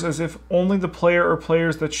occurs as if only the player or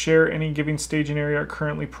players that share any given staging area are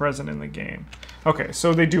currently present in the game. Okay,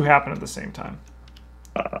 so they do happen at the same time.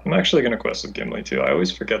 I'm actually going to quest with Gimli, too. I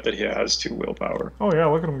always forget that he has 2 willpower. Oh, yeah,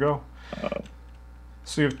 look at him go.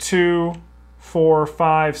 So you have 2, 4,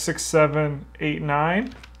 5, 6, 7, 8,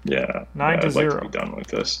 9. Yeah. 9 to 0. I'd like to be done with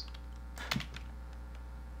this.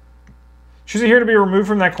 Choose a hero to be removed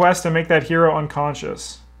from that quest and make that hero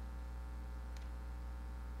unconscious.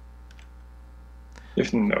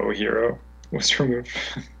 If no hero was removed.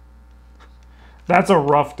 That's a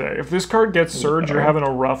rough day. If this card gets Surge, you're having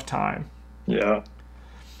a rough time. Yeah.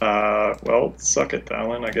 Well, suck it,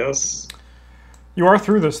 Thalon, I guess. You are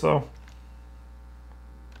through this, though.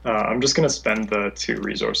 I'm just going to spend the 2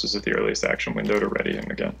 resources at the earliest action window to ready him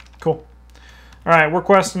again. Cool. All right, we're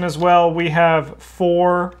questing as well. We have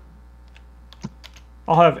 4.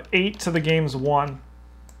 I'll have 8 to the game's 1.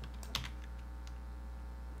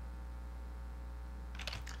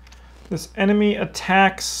 This enemy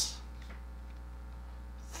attacks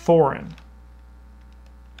Thorin.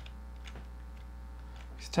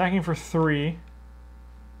 He's attacking for 3.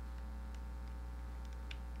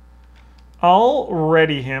 I'll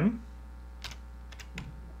ready him.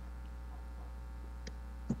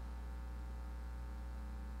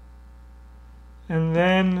 And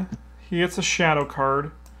then he gets a shadow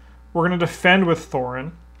card. We're going to defend with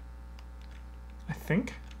Thorin, I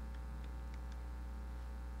think.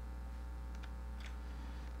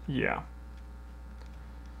 Yeah.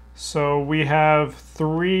 So we have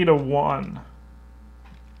 3 to 1.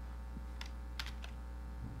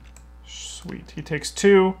 Sweet. He takes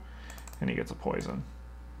 2, and he gets a poison.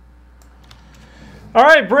 All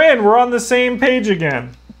right, Bryn, we're on the same page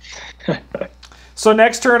again. So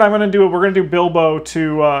next turn, we're gonna do Bilbo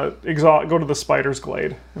to go to the Spider's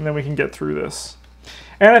Glade, and then we can get through this.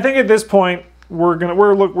 And I think at this point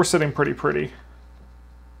we're sitting pretty.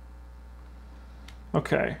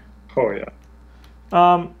 Okay. Oh yeah.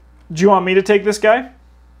 Do you want me to take this guy?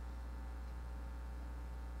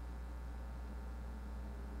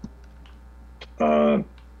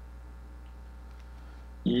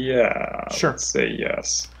 Yeah. Sure. Let's say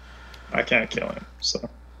yes. I can't kill him, so.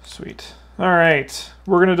 Sweet. All right.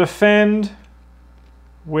 We're going to defend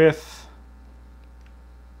with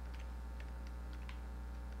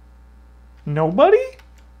nobody?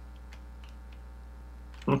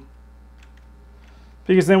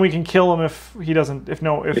 Because then we can kill him if he doesn't. If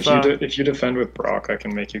you defend with Brock, I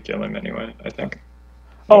can make you kill him anyway, I think.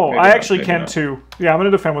 Oh, I actually can too. Yeah, I'm going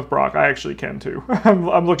to defend with Brock. I actually can too.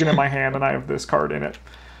 I'm looking at my hand and I have this card in it.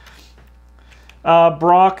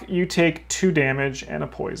 Brock, you take 2 damage and a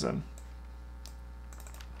poison.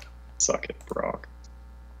 Suck it, Brock.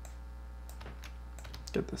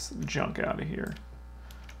 Get this junk out of here.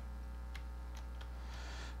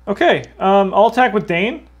 Okay, I'll attack with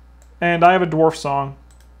Dane, and I have a dwarf song.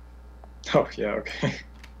 Oh, yeah, okay.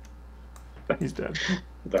 He's dead.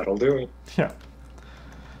 That'll do it. Yeah.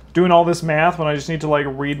 Doing all this math when I just need to, like,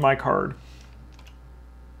 read my card.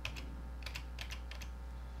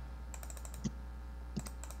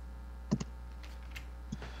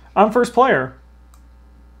 I'm first player.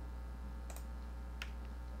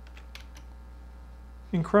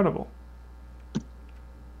 Incredible.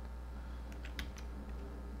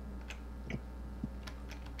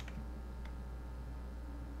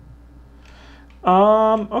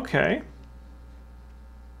 Okay.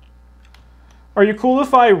 Are you cool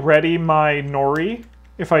if I ready my Nori?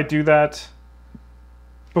 If I do that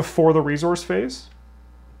before the resource phase?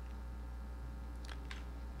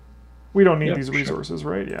 We don't need these resources,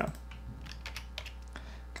 right? Yeah.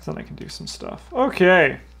 Because then I can do some stuff.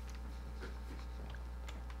 Okay.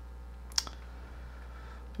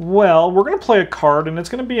 Well, we're going to play a card, and it's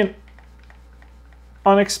going to be an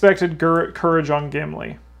unexpected courage on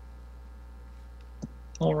Gimli.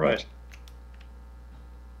 All right.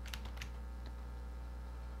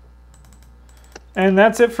 And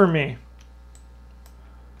that's it for me.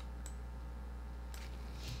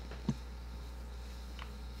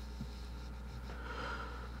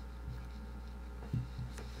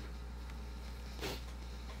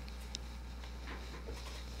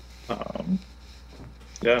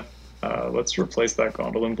 Yeah. Let's replace that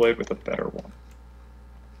Gondolin blade with a better one.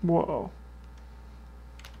 Whoa.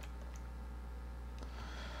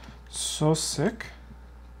 So sick.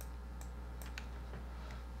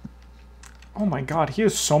 Oh my god, he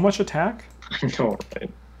has so much attack. I know, right?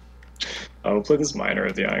 We'll play this Miner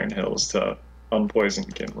of the Iron Hills to unpoison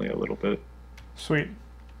Gimli a little bit. Sweet.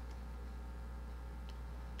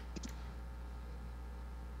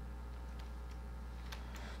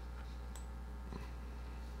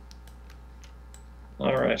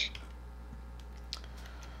 All right.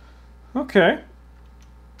 Okay.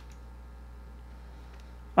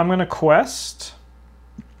 I'm going to quest.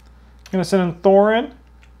 I'm going to send in Thorin,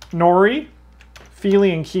 Nori,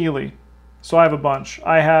 Feely, and Keely. So I have a bunch.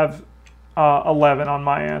 I have 11 on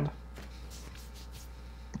my end.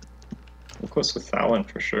 We'll quest with Fallon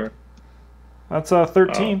for sure. That's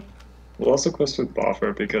 13. We'll also quest with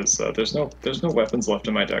Boffer because there's no weapons left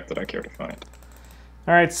in my deck that I care to find.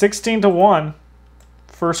 All right, 16 to 1.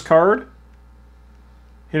 First card.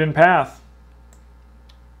 Hidden Path.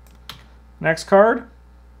 Next card.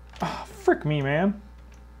 Oh, frick me, man.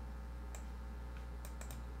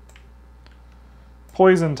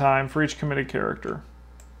 Poison time for each committed character.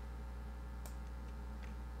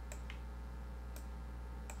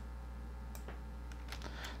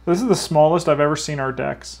 This is the smallest I've ever seen our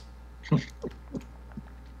decks.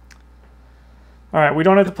 Alright, we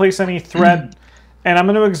don't have to place any threat. And I'm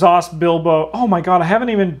going to exhaust Bilbo. Oh my god, I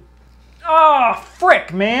haven't even... Ah,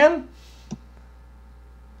 frick, man!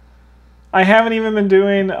 I haven't even been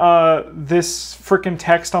doing this freaking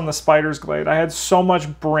text on the spider's glade. I had so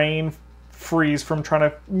much brain freeze from trying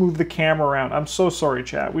to move the camera around. I'm so sorry,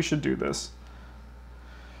 chat. We should do this.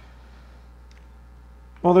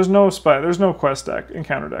 Well, there's no quest deck,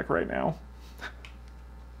 encounter deck right now.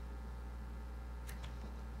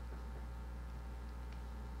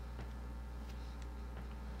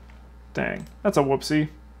 Dang, that's a whoopsie.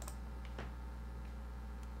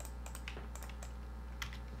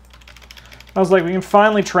 I was like, we can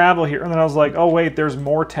finally travel here. And then I was like, oh, wait, there's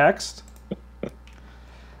more text?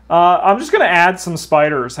 I'm just going to add some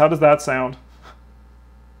spiders. How does that sound?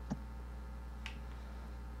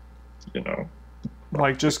 You know.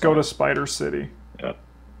 Like, just go to Spider City. Yeah.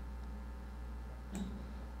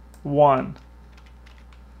 1.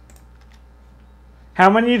 How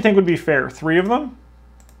many do you think would be fair? 3 of them?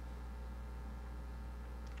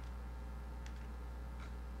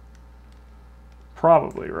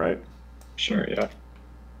 Probably, right? Sure, yeah.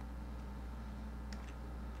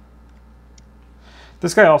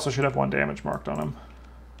 This guy also should have 1 damage marked on him.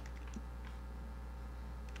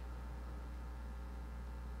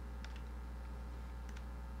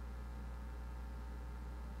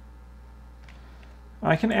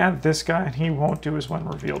 I can add this guy and he won't do his when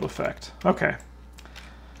revealed effect. Okay.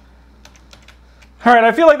 Alright,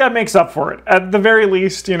 I feel like that makes up for it. At the very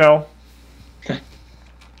least, you know.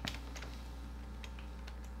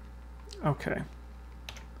 Okay.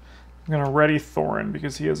 I'm going to ready Thorin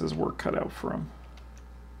because he has his work cut out for him.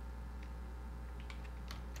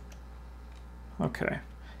 Okay.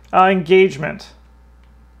 Engagement.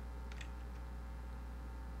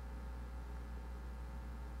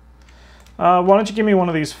 Why don't you give me one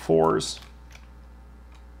of these 4s?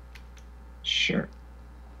 Sure.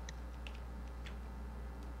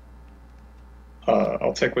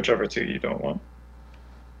 I'll take whichever 2 you don't want.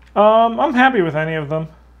 I'm happy with any of them.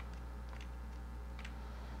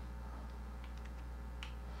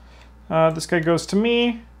 This guy goes to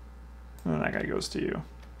me, and that guy goes to you.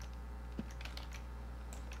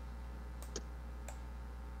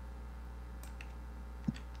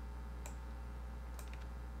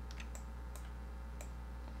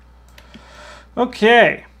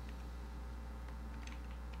 Okay.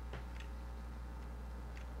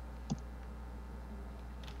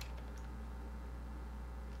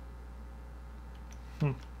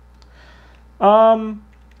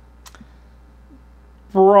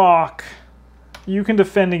 Brock, you can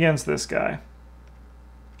defend against this guy.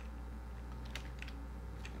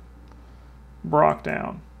 Brock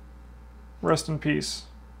down. Rest in peace.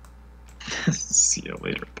 See you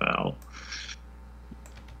later, pal.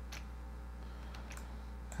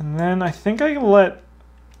 And then I think I let...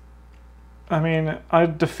 I mean, I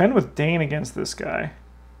defend with Dane against this guy.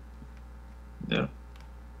 Yeah.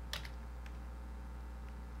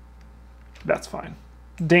 That's fine.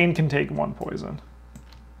 Dane can take 1 poison.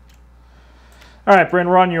 All right, Bryn,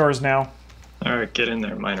 we're on yours now. All right, get in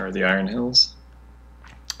there, Miner of the Iron Hills.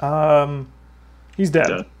 He's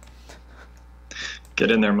dead. Get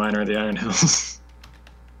in there, Miner of the Iron Hills.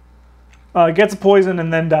 Gets a poison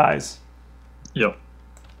and then dies. Yep.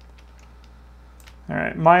 All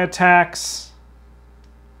right, my attacks.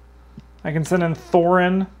 I can send in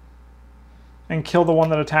Thorin and kill the one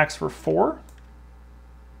that attacks for 4.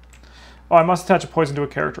 Oh, I must attach a poison to a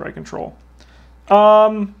character I control.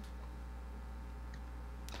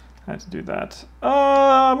 I had to do that.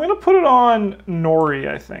 I'm going to put it on Nori,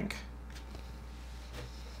 I think.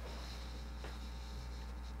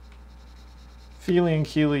 Feely and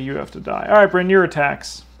Keely, you have to die. All right, Bryn, your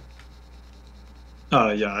attacks.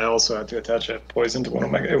 Yeah, I also had to attach a poison to one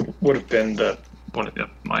of my... It would have been one of the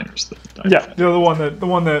miners that died. Yeah, the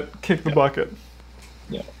one that kicked the bucket.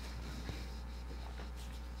 Yeah.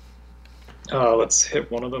 Let's hit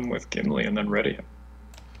one of them with Gimli and then ready him.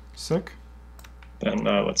 Sick. Then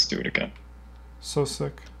let's do it again. So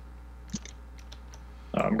sick.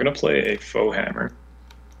 I'm going to play a foe hammer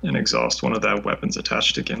and exhaust one of that weapons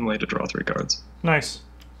attached to Gimli to draw 3 cards. Nice.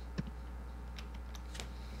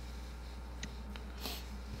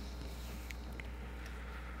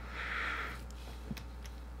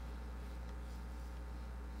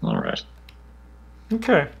 All right.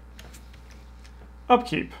 Okay.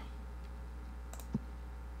 Upkeep.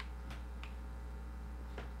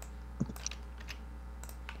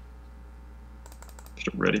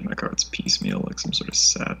 Should ready my cards piecemeal like some sort of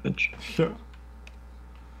savage. Yeah.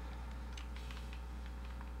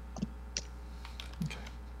 Okay.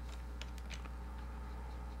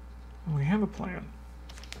 We have a plan.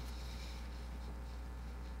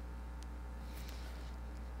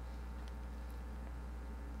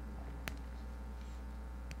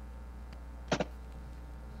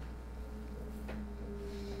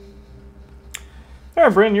 All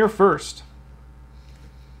right, Bryn, you're first.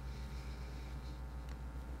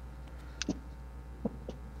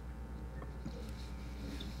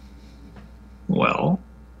 Well,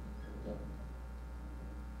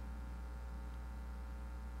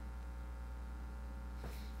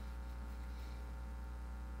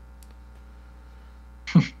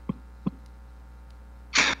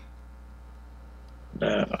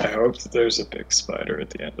 man, I hope that there's a big spider at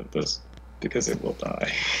the end of this, because it will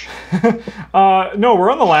die. No,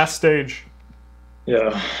 we're on the last stage.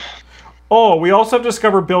 Yeah. Oh, we also have to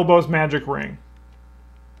discover Bilbo's magic ring.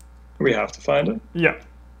 We have to find it? Yeah.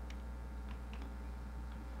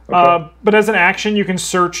 Okay. But as an action, you can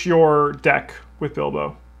search your deck with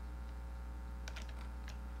Bilbo.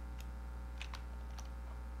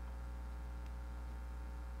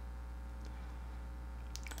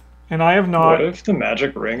 And I have not... What if the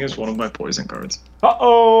magic ring is one of my poison cards?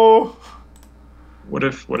 Uh-oh! What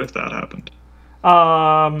if that happened?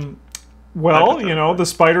 Well, you know, the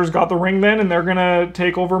spiders got the ring then, and they're gonna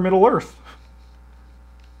take over Middle-earth.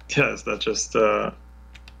 Yeah, is that just,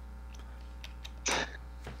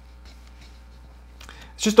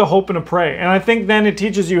 It's just a hope and a pray. And I think then it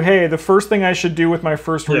teaches you, hey, the first thing I should do with my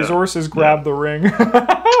first resource is grab the ring.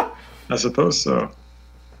 I suppose so.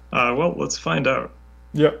 Well, let's find out.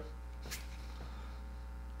 Yep.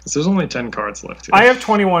 There's only 10 cards left here. I have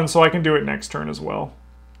 21, so I can do it next turn as well.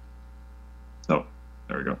 Oh,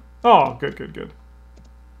 there we go. Oh, good, good, good.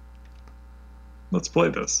 Let's play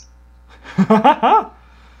this.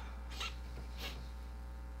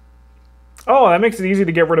 Oh, that makes it easy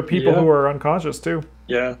to get rid of people who are unconscious, too.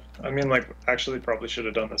 Yeah, I mean, like, actually probably should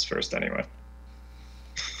have done this first anyway.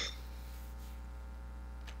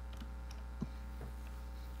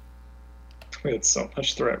 We had so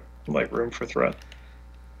much threat, like, room for threat.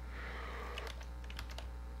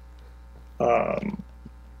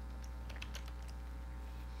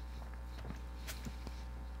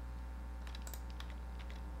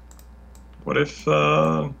 What if,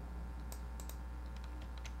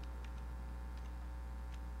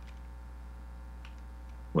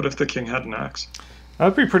 what if the king had an axe?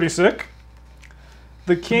 That'd be pretty sick.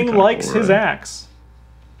 The king likes his axe.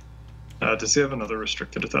 Does he have another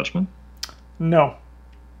restricted attachment? No.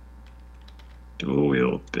 Dual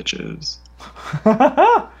wield, bitches.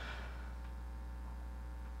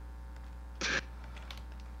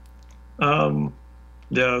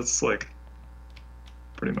 Yeah, it's like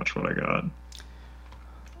pretty much what I got.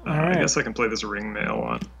 I guess I can play this ring mail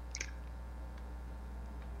on.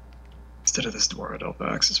 Instead of this Dwarven Elf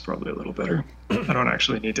Axe is probably a little better. I don't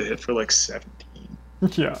actually need to hit for like 17.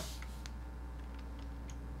 Yeah.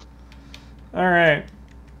 Alright.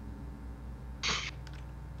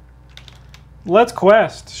 Let's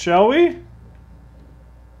quest, shall we?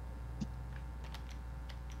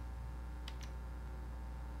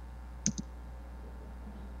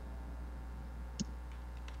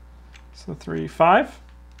 So 3, 5.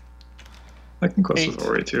 I can quest with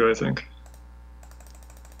Ori too, I think.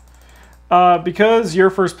 Because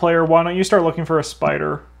you're first player, why don't you start looking for a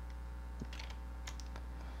spider?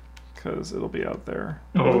 Because it'll be out there.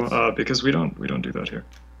 Oh, because we don't do that here.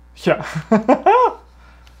 Yeah.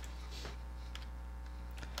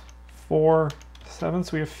 4, 7,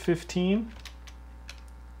 so we have 15.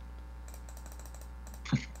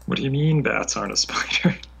 What do you mean bats aren't a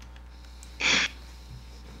spider?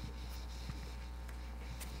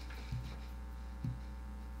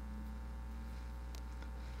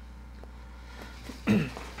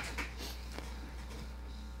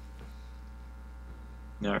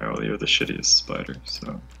 Alright, well, you're the shittiest spider,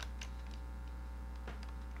 so...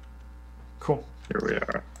 Cool. Here we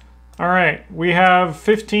are. Alright, we have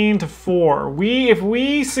 15 to 4. If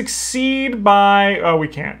we succeed by... Oh, we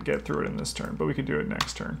can't get through it in this turn, but we could do it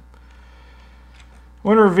next turn.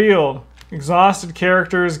 When revealed, exhausted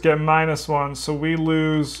characters get -1, so we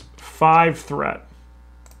lose 5 threat.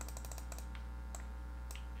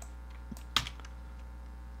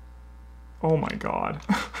 Oh my god.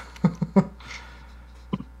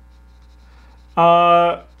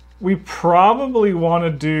 We probably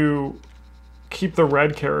want to keep the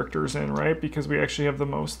red characters in, right? Because we actually have the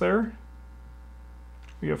most there.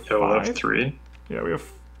 We have 5. Yeah, we'll have 3. Yeah, we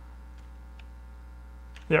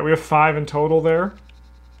have 5 in total there.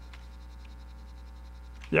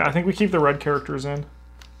 Yeah, I think we keep the red characters in.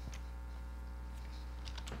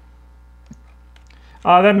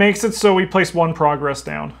 That makes it so we place 1 progress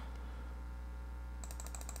down.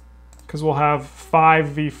 Because we'll have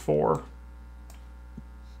 5v4.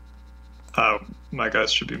 My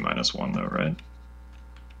guys should be -1 though, right?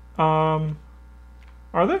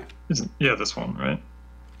 Are they? Yeah, this one, right?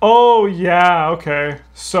 Oh, yeah, okay.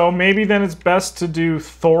 So maybe then it's best to do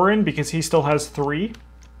Thorin because he still has 3.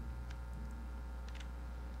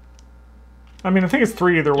 I mean, I think it's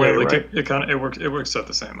 3 either way, like right? it works out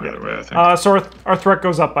the same either way, I think. So our threat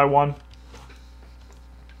goes up by 1.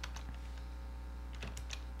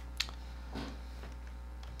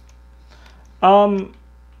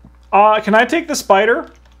 Can I take the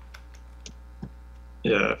spider?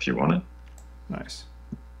 Yeah, if you want it. Nice.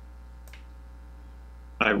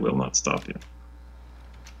 I will not stop you.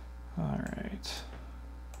 All right.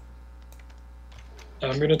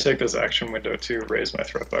 I'm going to take this action window to raise my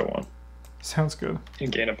threat by 1. Sounds good.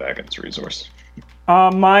 And gain a back-ends resource.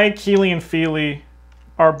 My Keely and Feely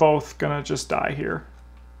are both gonna just die here.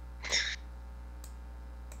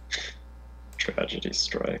 Tragedy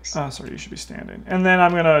strikes. Sorry, you should be standing. And then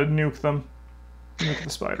I'm gonna nuke them. Nuke the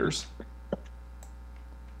spiders.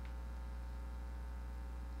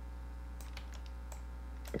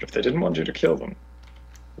 But if they didn't want you to kill them,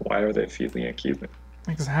 why are they Feely and Keely?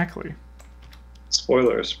 Exactly.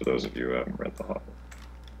 Spoilers for those of you who haven't read The Hobbit.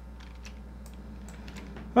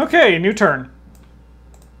 Okay, new turn.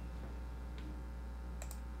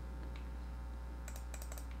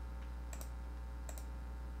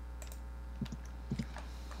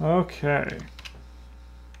 Okay.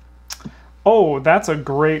 Oh, that's a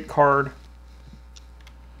great card.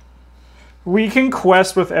 We can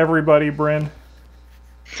quest with everybody, Bryn.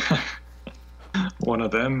 One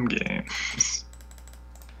of them games.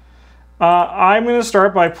 I'm going to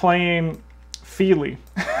start by playing Feely.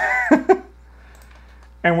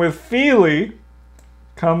 And with Feely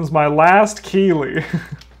comes my last Keely.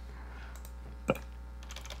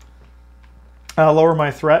 I'll lower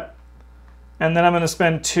my threat. And then I'm going to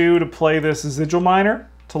spend 2 to play this Sigil Miner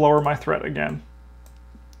to lower my threat again.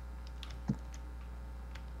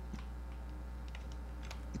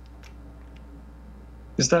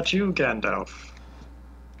 Is that you, Gandalf?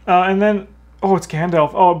 And then, oh, it's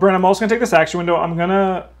Gandalf. Oh, Bryn, I'm also going to take this action window. I'm going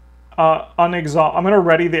to I'm going to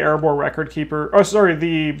ready the Erebor Record Keeper. Oh, sorry,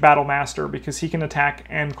 the Battle Master, because he can attack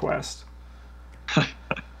and quest.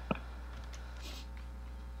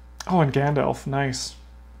 Oh, and Gandalf. Nice.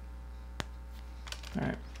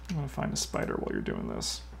 Alright, I'm going to find a spider while you're doing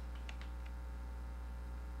this.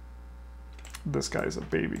 This guy's a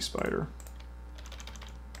baby spider.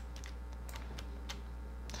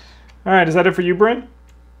 Alright, is that it for you, Bryn?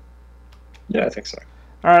 Yeah, I think so.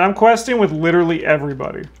 Alright, I'm questing with literally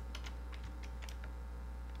everybody.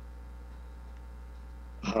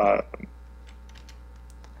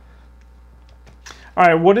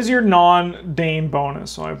 Alright, what is your non-Dane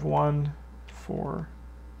bonus? So I have 1, 4...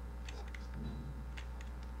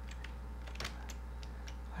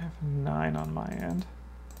 I have 9 on my end.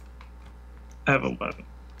 I have 11.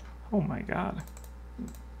 Oh my god.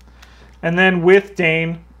 And then with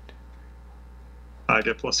Dane... I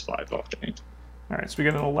get +5 off Dane. Alright, so we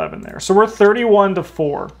get an 11 there. So we're 31 to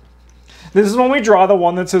 4. This is when we draw the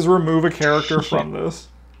one that says remove a character from this.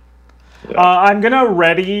 Yeah. I'm going to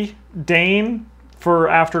ready Dane for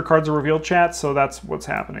after cards are revealed chat, so that's what's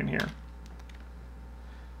happening here.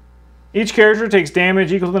 Each character takes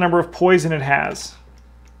damage equal to the number of poison it has.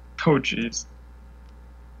 Oh, jeez.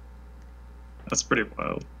 That's pretty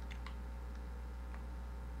wild.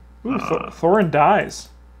 Ooh, Thorin dies.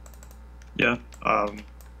 Yeah,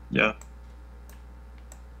 yeah.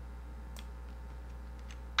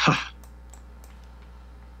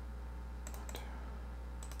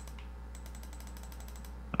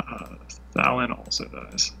 Thalin also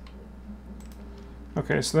dies.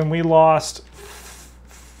 Okay, so then we lost...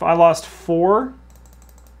 I lost 4,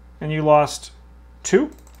 and you lost 2?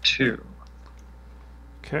 2.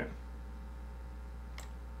 Okay.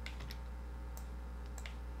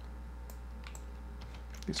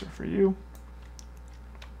 These are for you.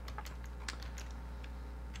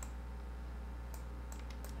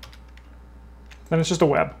 Then it's just a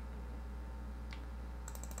web.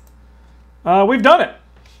 We've done it.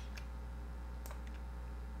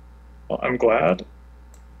 Well, I'm glad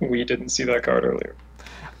we didn't see that card earlier.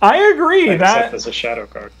 I agree. Except as a shadow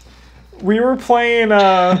card. We were playing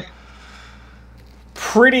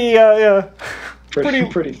pretty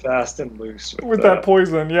fast and loose with that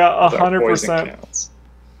poison. Yeah, 100%.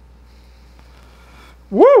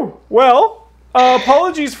 Woo! Well,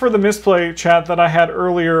 apologies for the misplay, chat, that I had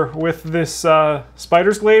earlier with this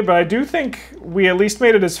Spider's Glade, but I do think we at least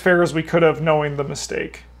made it as fair as we could have, knowing the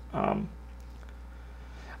mistake.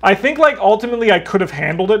 I think, like, ultimately I could have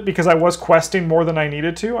handled it because I was questing more than I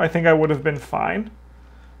needed to. I think I would have been fine.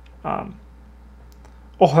 Oh,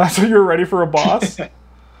 that's what you're ready for a boss? Yeah,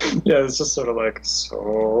 it's just sort of like,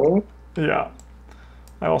 so... Yeah.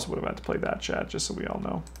 I also would have had to play that, chat, just so we all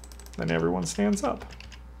know. Then everyone stands up.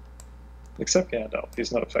 Except Gandalf.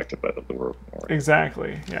 He's not affected by the lure of Moria.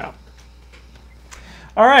 Exactly, yeah.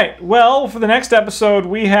 All right, well, for the next episode,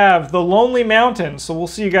 we have The Lonely Mountain. So we'll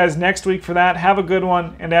see you guys next week for that. Have a good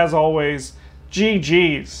one. And as always,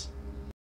 GG's.